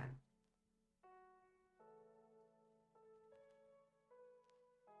it can.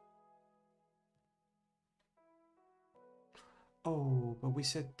 Oh, but we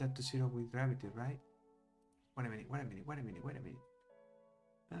set that to 0 with gravity, right? Wait a minute. I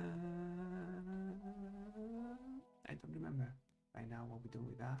don't remember right now what we do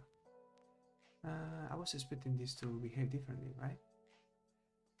with that. I was expecting this to behave differently, right?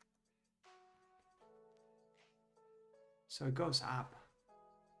 So it goes up.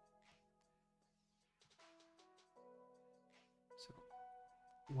 So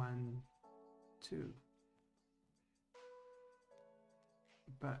 1, 2.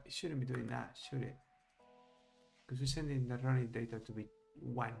 But it shouldn't be doing that, should it? Because we're sending the running data to be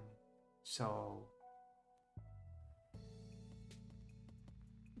 1. So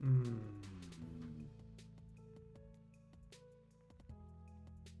Mm.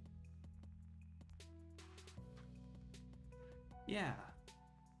 Yeah,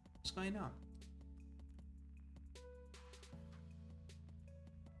 what's going on?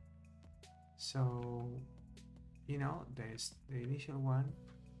 So, you know, there's the initial one.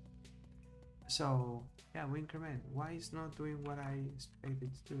 So, yeah, we increment. Why is not doing what I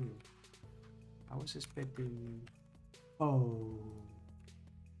expected to do? I was expecting... Oh.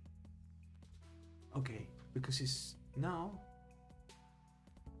 Okay, because it's... No.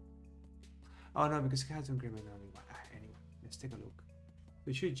 Oh, no, because it has increment only one. Anyway, let's take a look.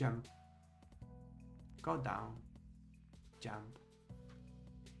 We should jump. Go down. Jump.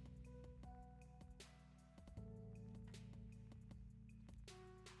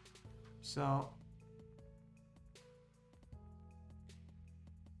 So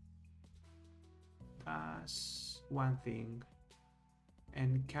that's one thing.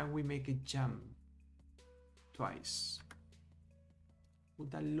 And can we make it jump twice?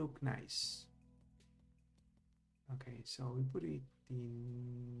 Would that look nice? Okay, so we put it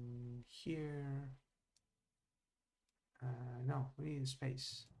in here. No, we need a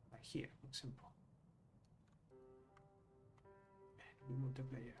space like here, for example. And we move the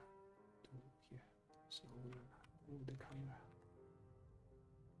player to here. So we're gonna move the camera.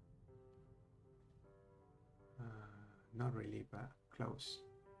 Not really, but close.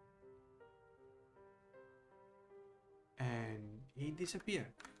 And he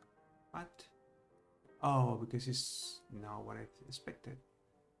disappeared. What? Oh, because it's not what I expected.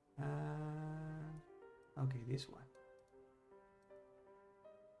 Okay, this one.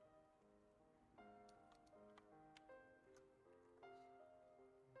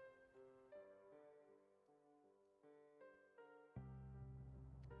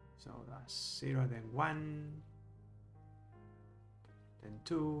 So that's 0, then 1, then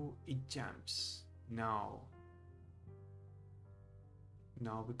 2, it jumps. No.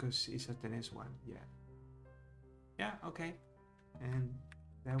 No, because it's at the next one, yeah. Yeah, okay. And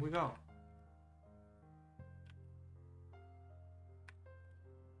there we go.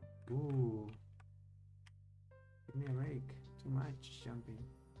 Ooh. Give me a break. Too much jumping.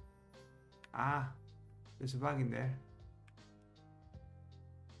 Ah, there's a bug in there.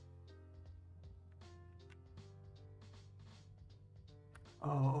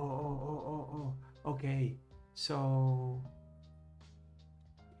 Oh. Okay, so...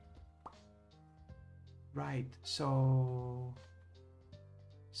 Right, so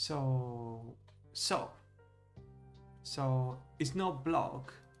it's not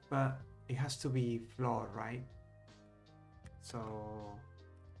block, but it has to be floor, right? So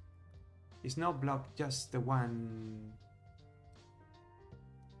it's not block, just the one.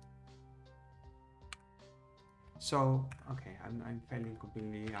 So okay, I'm failing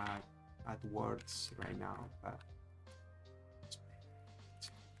completely at words right now, but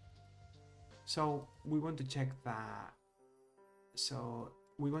so we want to check that. So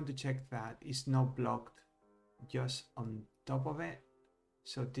we want to check that it's not blocked just on top of it.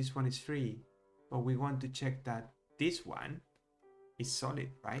 So this one is free, but we want to check that this one is solid,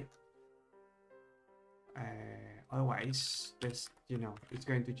 right? Otherwise, this, you know, it's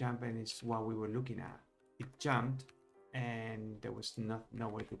going to jump, and it's what we were looking at. It jumped, and there was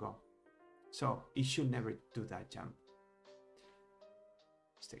nowhere to go. So it should never do that jump.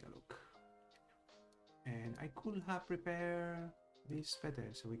 Let's take a look. And I could have prepared this better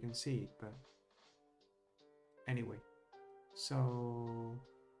so we can see it, but anyway. So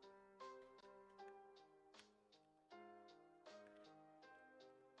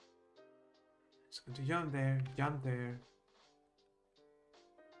it's going to jump there.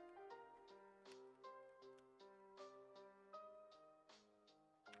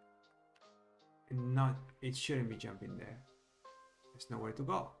 And not, it shouldn't be jumping there. There's nowhere to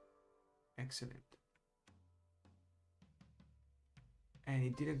go. Excellent. And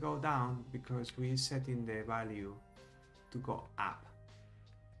it didn't go down because we set in the value to go up.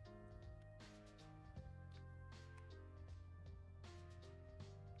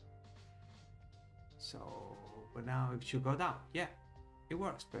 So, but now it should go down. Yeah, it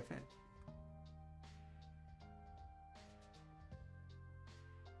works perfect.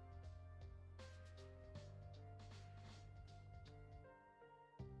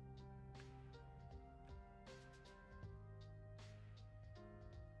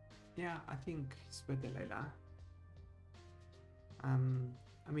 Yeah, I think it's better like that. I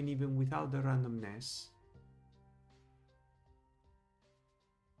mean, even without the randomness.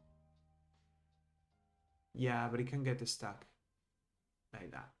 Yeah, but it can get stuck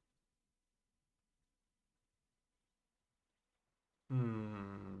like that.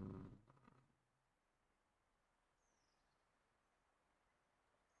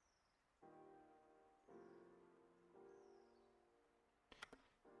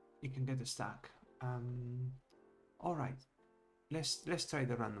 it can get stuck. All right, let's try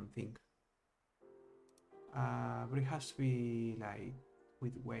the random thing. But it has to be like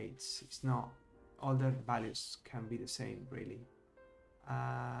with weights. It's not all the values can be the same really.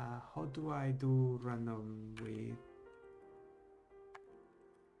 How do I do random with?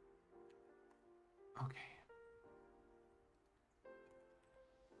 Okay.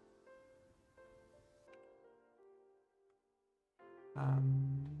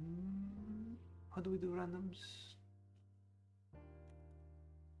 How do we do randoms?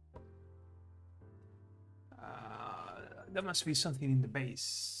 There must be something in the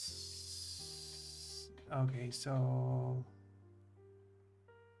base. Okay, so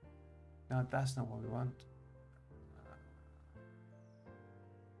no, that's not what we want.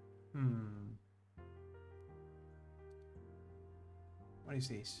 What is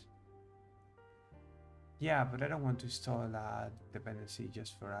this? Yeah, but I don't want to install a dependency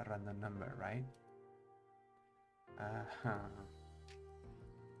just for a random number, right?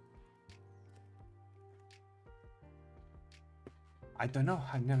 I don't know.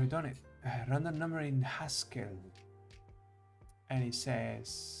 I've never done it. Random number in Haskell, and it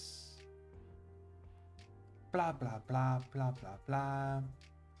says blah blah blah blah blah blah.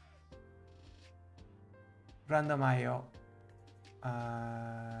 Random IO.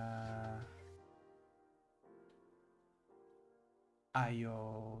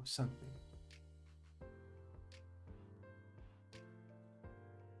 IO something.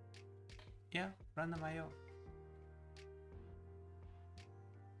 Yeah, random IO.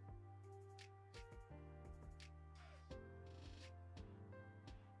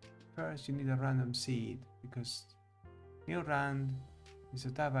 First, you need a random seed because new rand is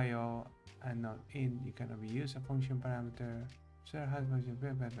a tab IO and not in. You cannot reuse a function parameter. Share has function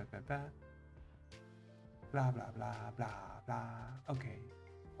blah blah blah blah blah blah blah blah blah. Okay,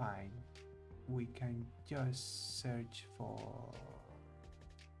 fine. We can just search for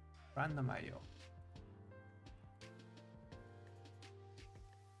random IO.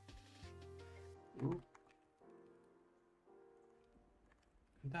 Ooh.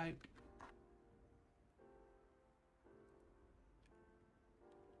 Type.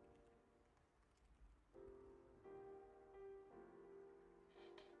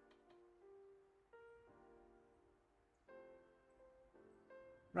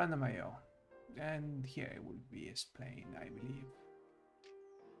 Random IO. And here it will be explained, I believe.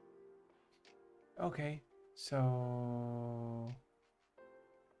 Okay, so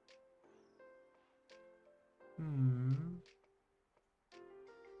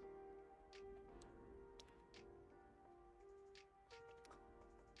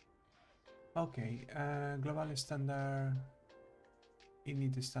okay, global standard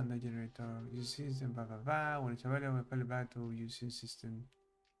init standard generator uses blah blah blah when it's available apply back to using system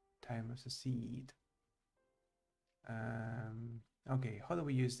time as a seed. Okay, how do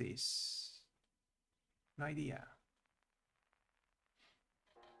we use this? No idea.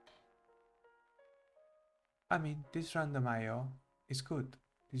 I mean, this random IO is good.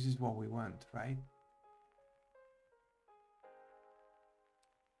 This is what we want, right?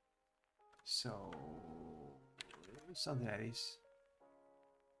 So something like this.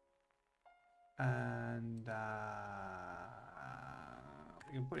 And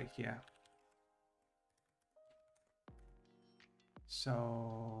we can put it here. So,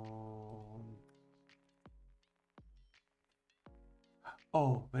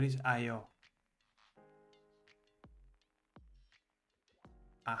 oh, where is IO?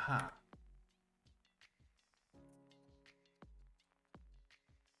 Aha.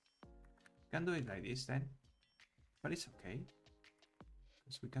 Can do it like this then, but it's okay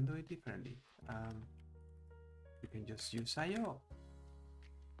because we can do it differently. We can just use IO.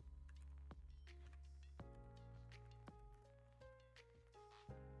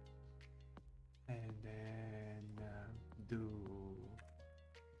 And then do.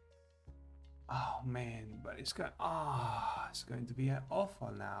 Oh man, but it's going. It's going to be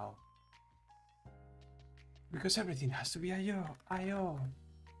awful now because everything has to be IO.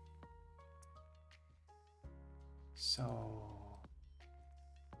 So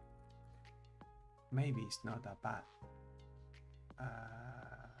maybe it's not that bad.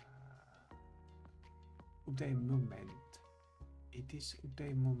 Update movement. It is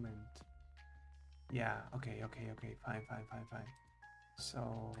update movement. Yeah, okay, fine.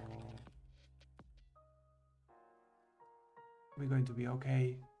 So we're going to be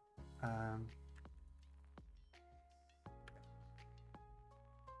okay.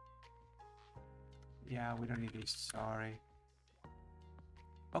 Yeah, we don't need this, sorry.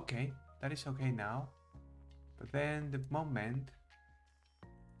 Okay, that is okay now. But then the moment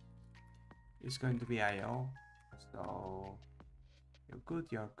is going to be IO. So you're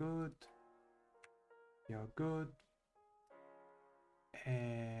good, you're good, you're good,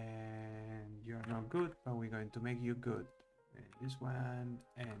 and you're not good, but we're going to make you good. And this one,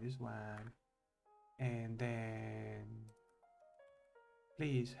 and then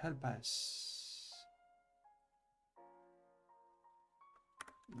please help us.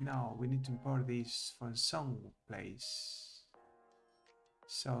 No, we need to import this from some place.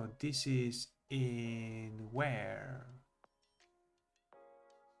 So this is in where?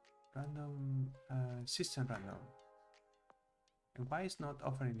 Random, system random. And why is not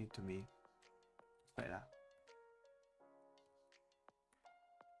offering it to me? Espera.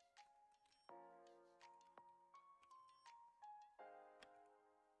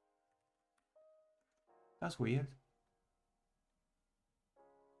 That's weird.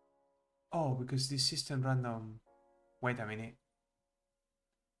 Oh, because this system random. Wait a minute.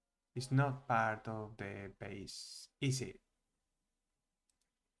 It's not part of the base, is it?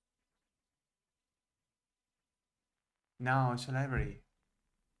 No, it's a library.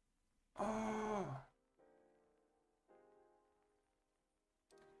 Oh.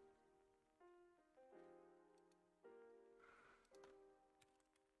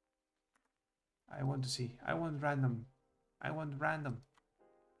 I want to see. I want random. I want random.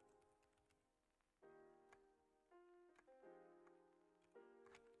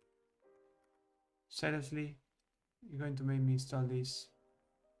 Seriously? You're going to make me install this?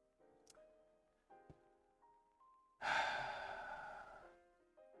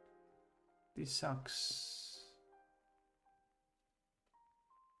 This sucks.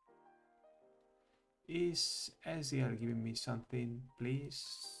 Is SDL giving me something, please?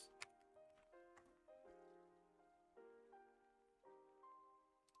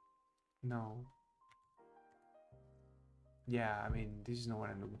 No. Yeah, I mean, this is not what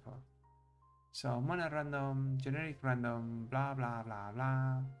I'm looking for. So, mono random, generic random, blah, blah, blah,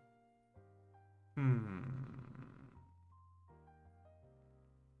 blah.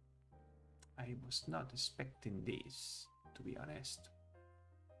 I was not expecting this, to be honest.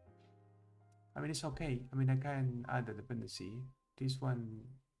 I mean, it's okay. I mean, I can add a dependency. This one,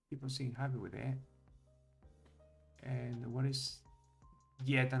 people seem happy with it. And what is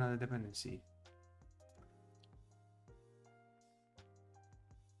yet another dependency?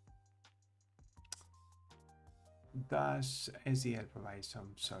 Does SDL provide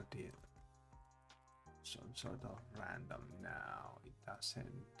some sort of random? No, it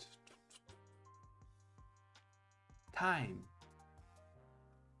doesn't. Time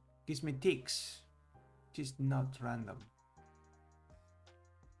gives me ticks, which is not random.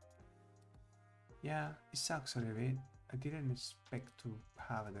 Yeah, it sucks a little bit. I didn't expect to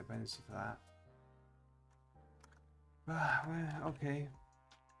have a dependency for that. Well, okay.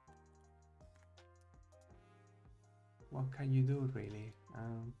 What can you do, really?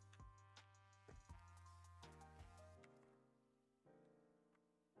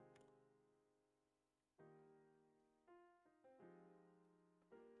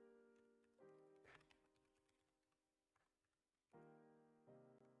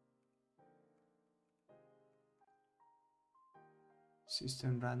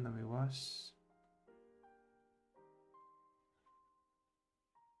 System random it was.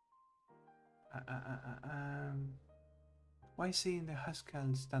 Why is he in the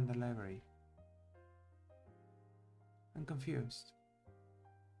Haskell standard library? I'm confused.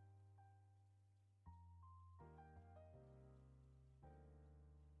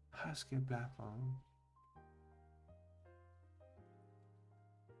 Haskell platform.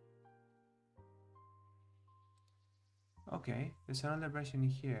 Okay, there's another version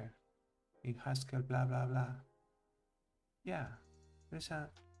here in Haskell blah blah blah. Yeah, there's a...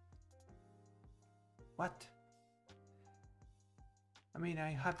 What? I mean,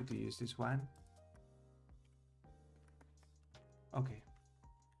 I'm happy to use this one. Okay.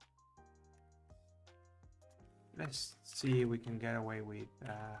 Let's see if we can get away with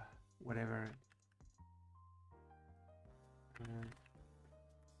whatever.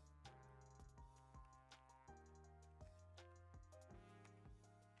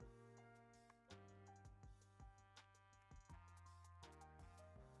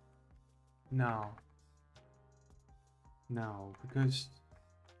 No. No, because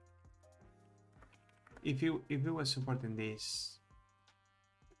if it was supporting this,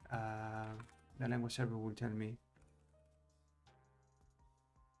 the language server will tell me.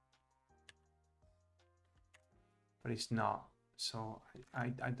 But it's not, so I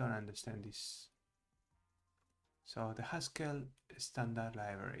don't understand this. So the Haskell standard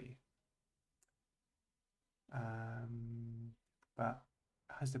library, but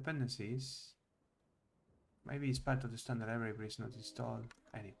has dependencies. Maybe it's part of the standard library, but it's not installed.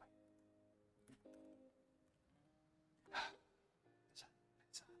 Anyway.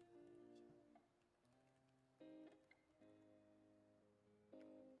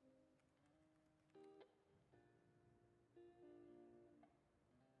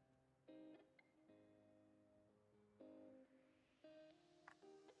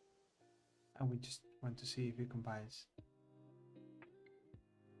 And we just want to see if it compiles.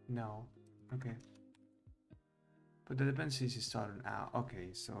 No. Okay. But the dependencies is installed now.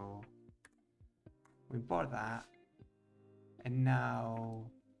 Okay, so we import that. And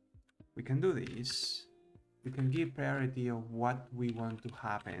now we can do this. We can give priority of what we want to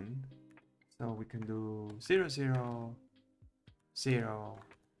happen. So we can do 0, 0, 0,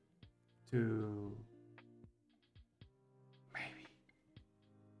 2,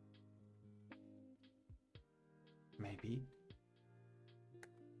 maybe.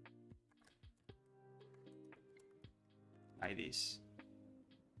 Like this.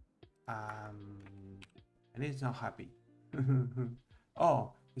 And it's not happy.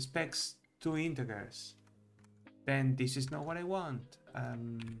 Oh, it expects 2 integers. Then this is not what I want.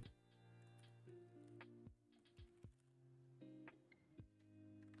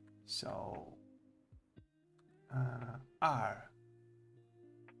 So R.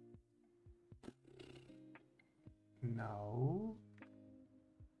 No.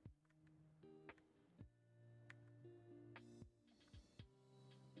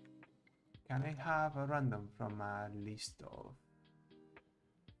 Can I have a random from a list of?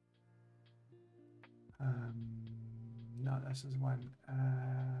 No, that's just one.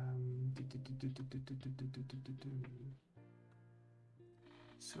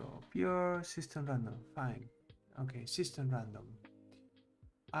 So pure system random, fine. Okay, system random.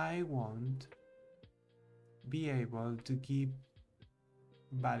 I want be able to give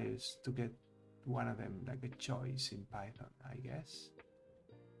values to get one of them, like a choice in Python, I guess.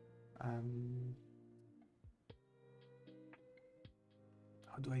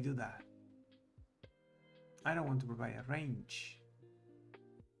 How do I do that? I don't want to provide a range.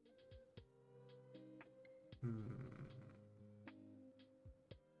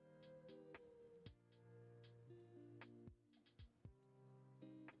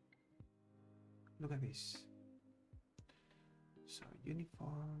 Look at this. So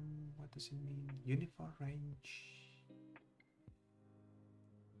uniform, what does it mean? Uniform range.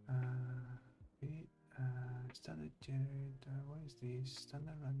 Standard generator, what is this?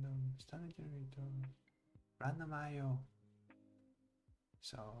 Standard random, standard generator, random IO.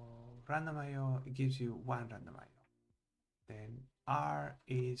 So random IO, it gives you one random IO. Then R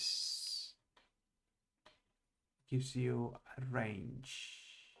gives you a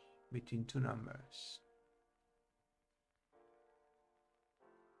range between 2 numbers.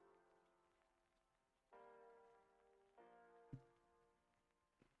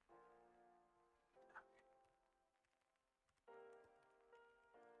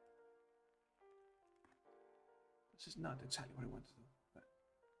 This is not exactly what I want to do. But...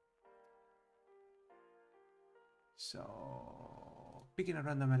 So picking a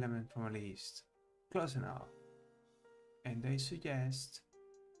random element from a list, close enough. And they suggest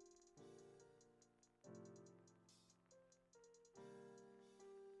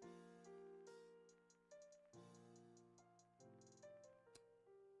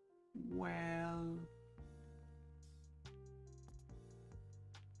well,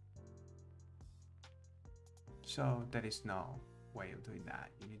 so there is no way of doing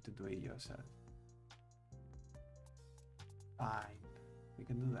that. You need to do it yourself. Fine, we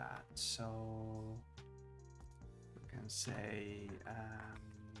can do that. So we can say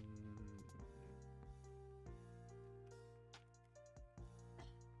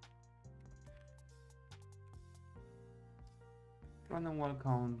random word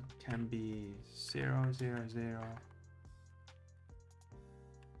count can be 0, 0, 0,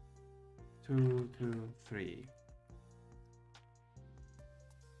 2, 2, 3.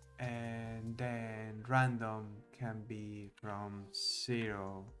 And then random can be from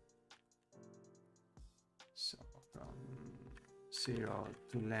 0, so from 0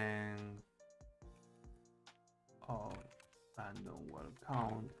 to length of random word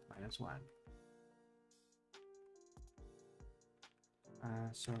count -1.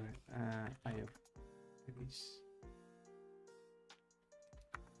 Sorry, I have this.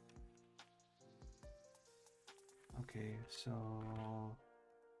 Okay, so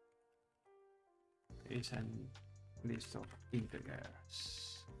it's a list of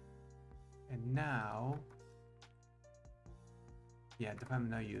integers, and now, yeah, the family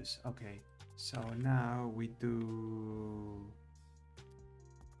no use. Okay, so now we do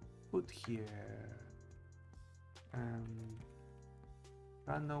put here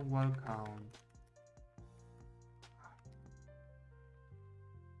random word count.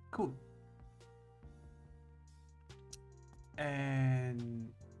 Cool.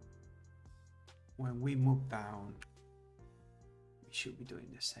 And when we move down, we should be doing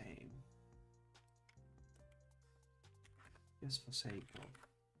the same. Just for sake of...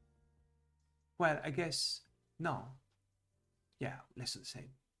 Well, I guess... No. Yeah, let's do the same.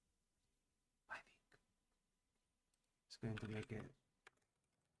 I think. It's going to make it...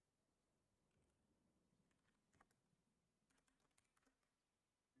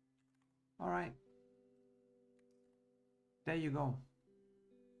 All right. There you go.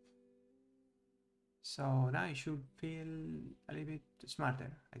 So now you should feel a little bit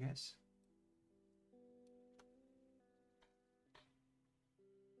smarter, I guess.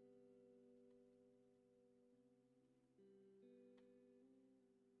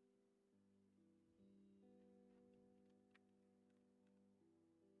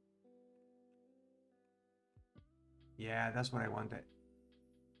 Yeah, that's what I wanted.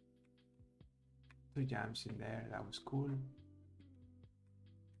 2 jumps in there, that was cool.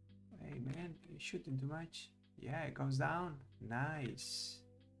 Hey man, you're shooting too much. Yeah, it goes down. Nice.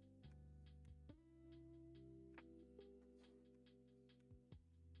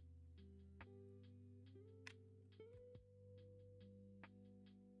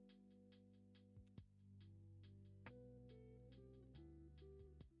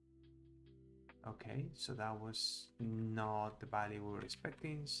 Okay, so that was not the value we were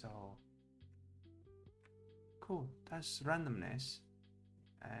expecting, so cool, that's randomness.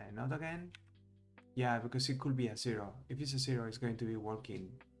 Not again. Yeah, because it could be a 0. If it's a 0, it's going to be working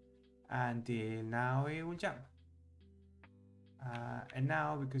until now it will jump. And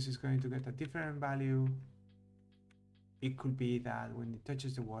now, because it's going to get a different value, it could be that when it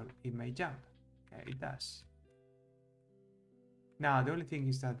touches the wall, it may jump. Yeah, it does. Now, the only thing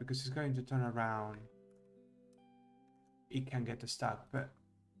is that because it's going to turn around, it can get stuck, but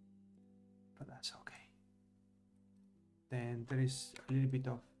that's okay. Then there is a little bit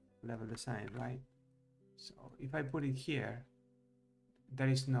of level design, right? So if I put it here, there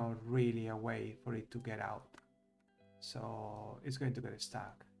is not really a way for it to get out. So it's going to get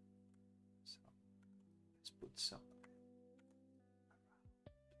stuck. So let's put some.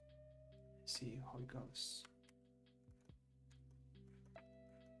 Let's see how it goes.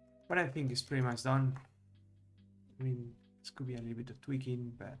 But I think it's pretty much done. I mean, this could be a little bit of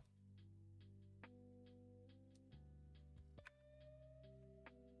tweaking, but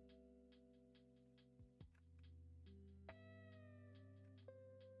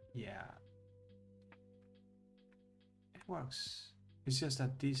yeah, it works. It's just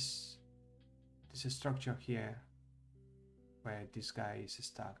that this structure here, where this guy is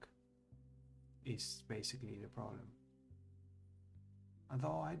stuck, is basically the problem.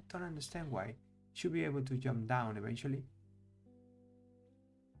 Although I don't understand why. Should be able to jump down eventually.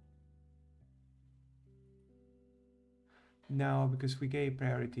 No, because we gave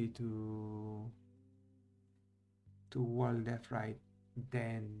priority to wall left, right,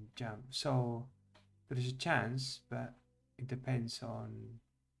 then jump. So there is a chance, but it depends on,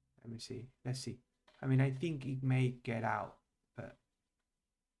 let me see, let's see. I mean, I think it may get out, but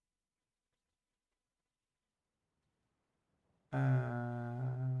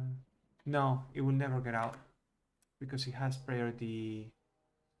no, it will never get out because it has priority.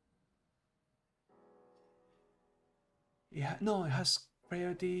 Yeah, no, it has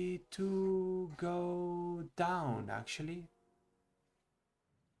priority to go down actually.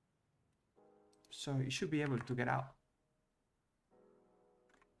 So it should be able to get out.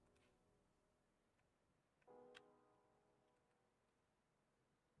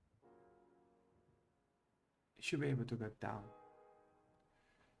 It should be able to get down.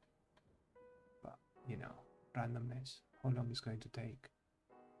 But, you know, randomness, how long is going to take?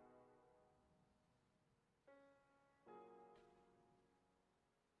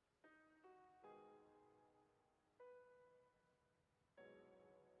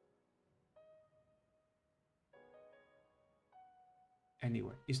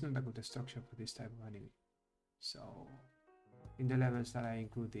 Anyway, it's not a good structure for this type of anime. So in the levels that I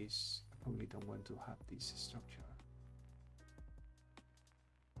include this, I probably don't want to have this structure.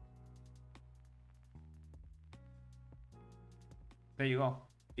 There you go.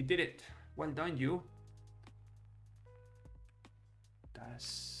 It did it. Well done, you.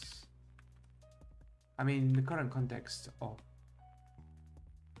 That's... I mean, in the current context of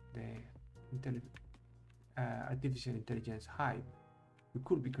the artificial intelligence hype, we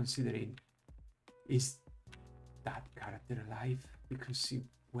could be considering, is that character alive? Because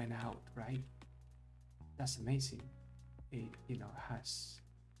went out, right? That's amazing. It, you know, has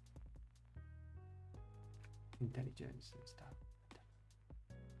intelligence and stuff.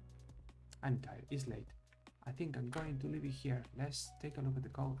 I'm tired, it's late. I think I'm going to leave it here. Let's take a look at the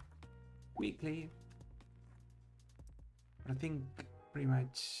code quickly. But I think pretty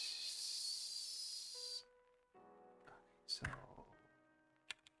much, so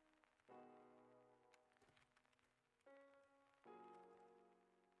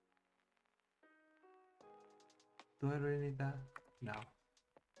do I really need that? No.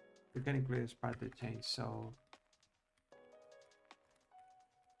 We can include as part of the change, so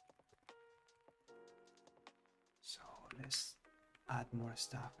let's add more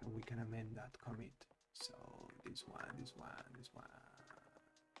stuff and we can amend that commit. So this one, this one, this one,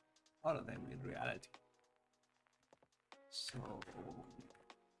 all of them in reality. So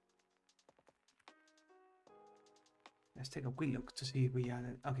let's take a quick look to see if we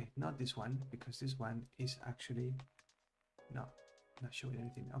added. Okay, not this one, because this one is actually not showing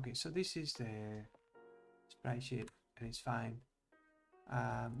anything. Okay, so this is the sprite sheet and it's fine.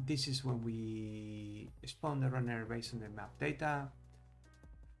 This is when we spawn the runner based on the map data,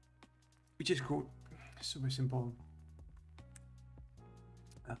 which is cool, super simple.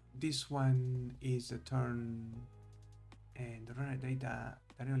 This one is the turn and the runner data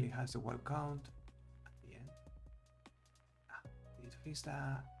that only has the wall count at the end. Need to fix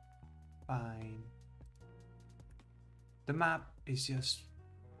that. Fine. The map is just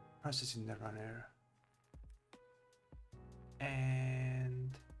processing the runner.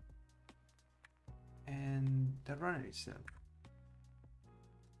 And the runner itself.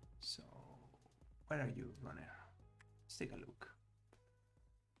 So where are you, runner? Let's take a look.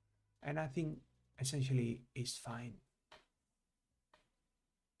 And I think essentially it's fine.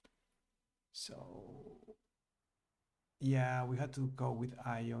 So yeah, we had to go with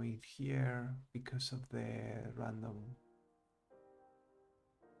IO in here because of the random.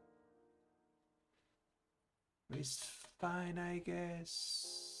 But it's fine, I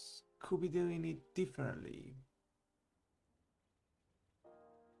guess. Could be doing it differently.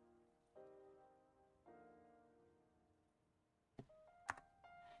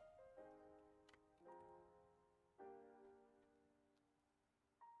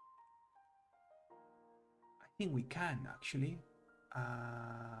 I think we can actually.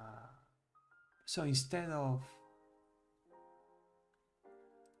 So instead of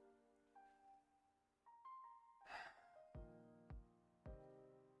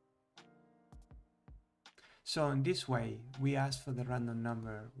so in this way, we ask for the random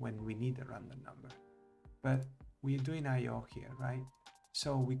number when we need a random number, but we're doing IO here, right?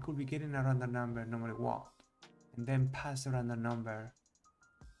 So we could be getting a random number no matter what, and then pass the random number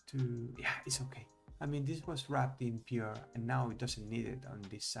to, yeah, it's okay. I mean, this was wrapped in pure, and now it doesn't need it on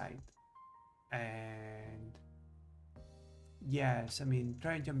this side. And yes, I mean,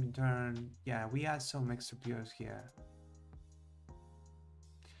 try jumping turn, yeah, we add some extra pures here.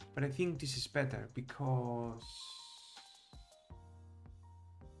 But I think this is better because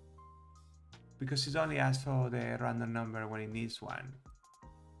it only asks for the random number when it needs one.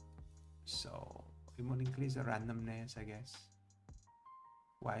 So it will increase the randomness, I guess.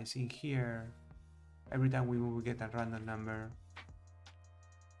 While in here, every time we move, we get a random number.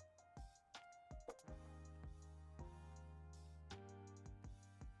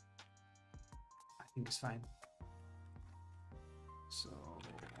 I think it's fine. So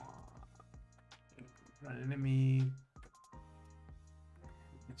run enemy.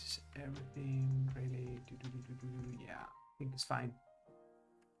 It's everything really. Yeah, I think it's fine.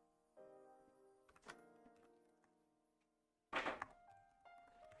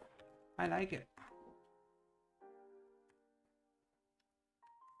 I like it.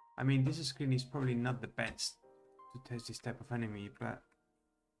 I mean, this screen is probably not the best to test this type of enemy, but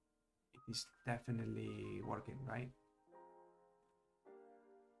it is definitely working, right?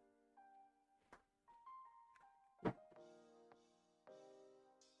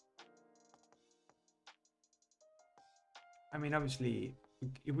 I mean, obviously,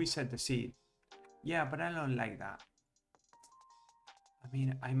 if we set the seed, yeah, but I don't like that. I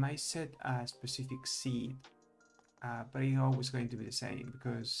mean, I might set a specific seed, but it's always going to be the same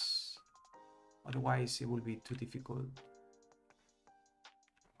because otherwise it will be too difficult.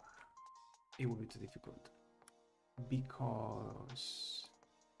 It will be too difficult because,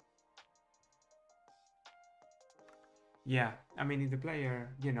 yeah, I mean, if the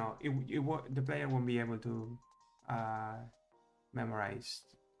player, you know, the player won't be able to memorize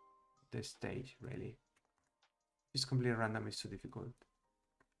the stage really. It's completely random, it's too difficult.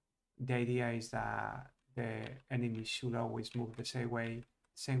 The idea is that the enemy should always move the same way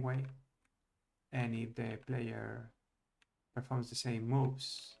same way. And if the player performs the same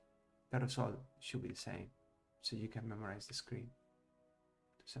moves, the result should be the same. So you can memorize the screen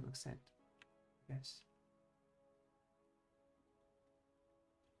to some extent. Yes.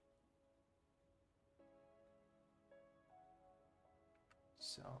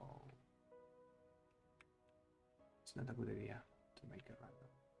 So it's not a good idea to make it random.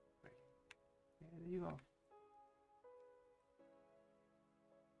 Right. Yeah, there you go.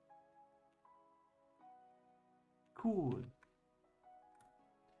 Cool.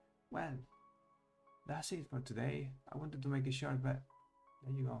 Well, that's it for today. I wanted to make it short, but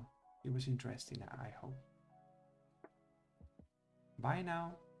there you go. It was interesting, I hope. Bye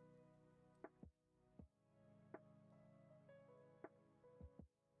now.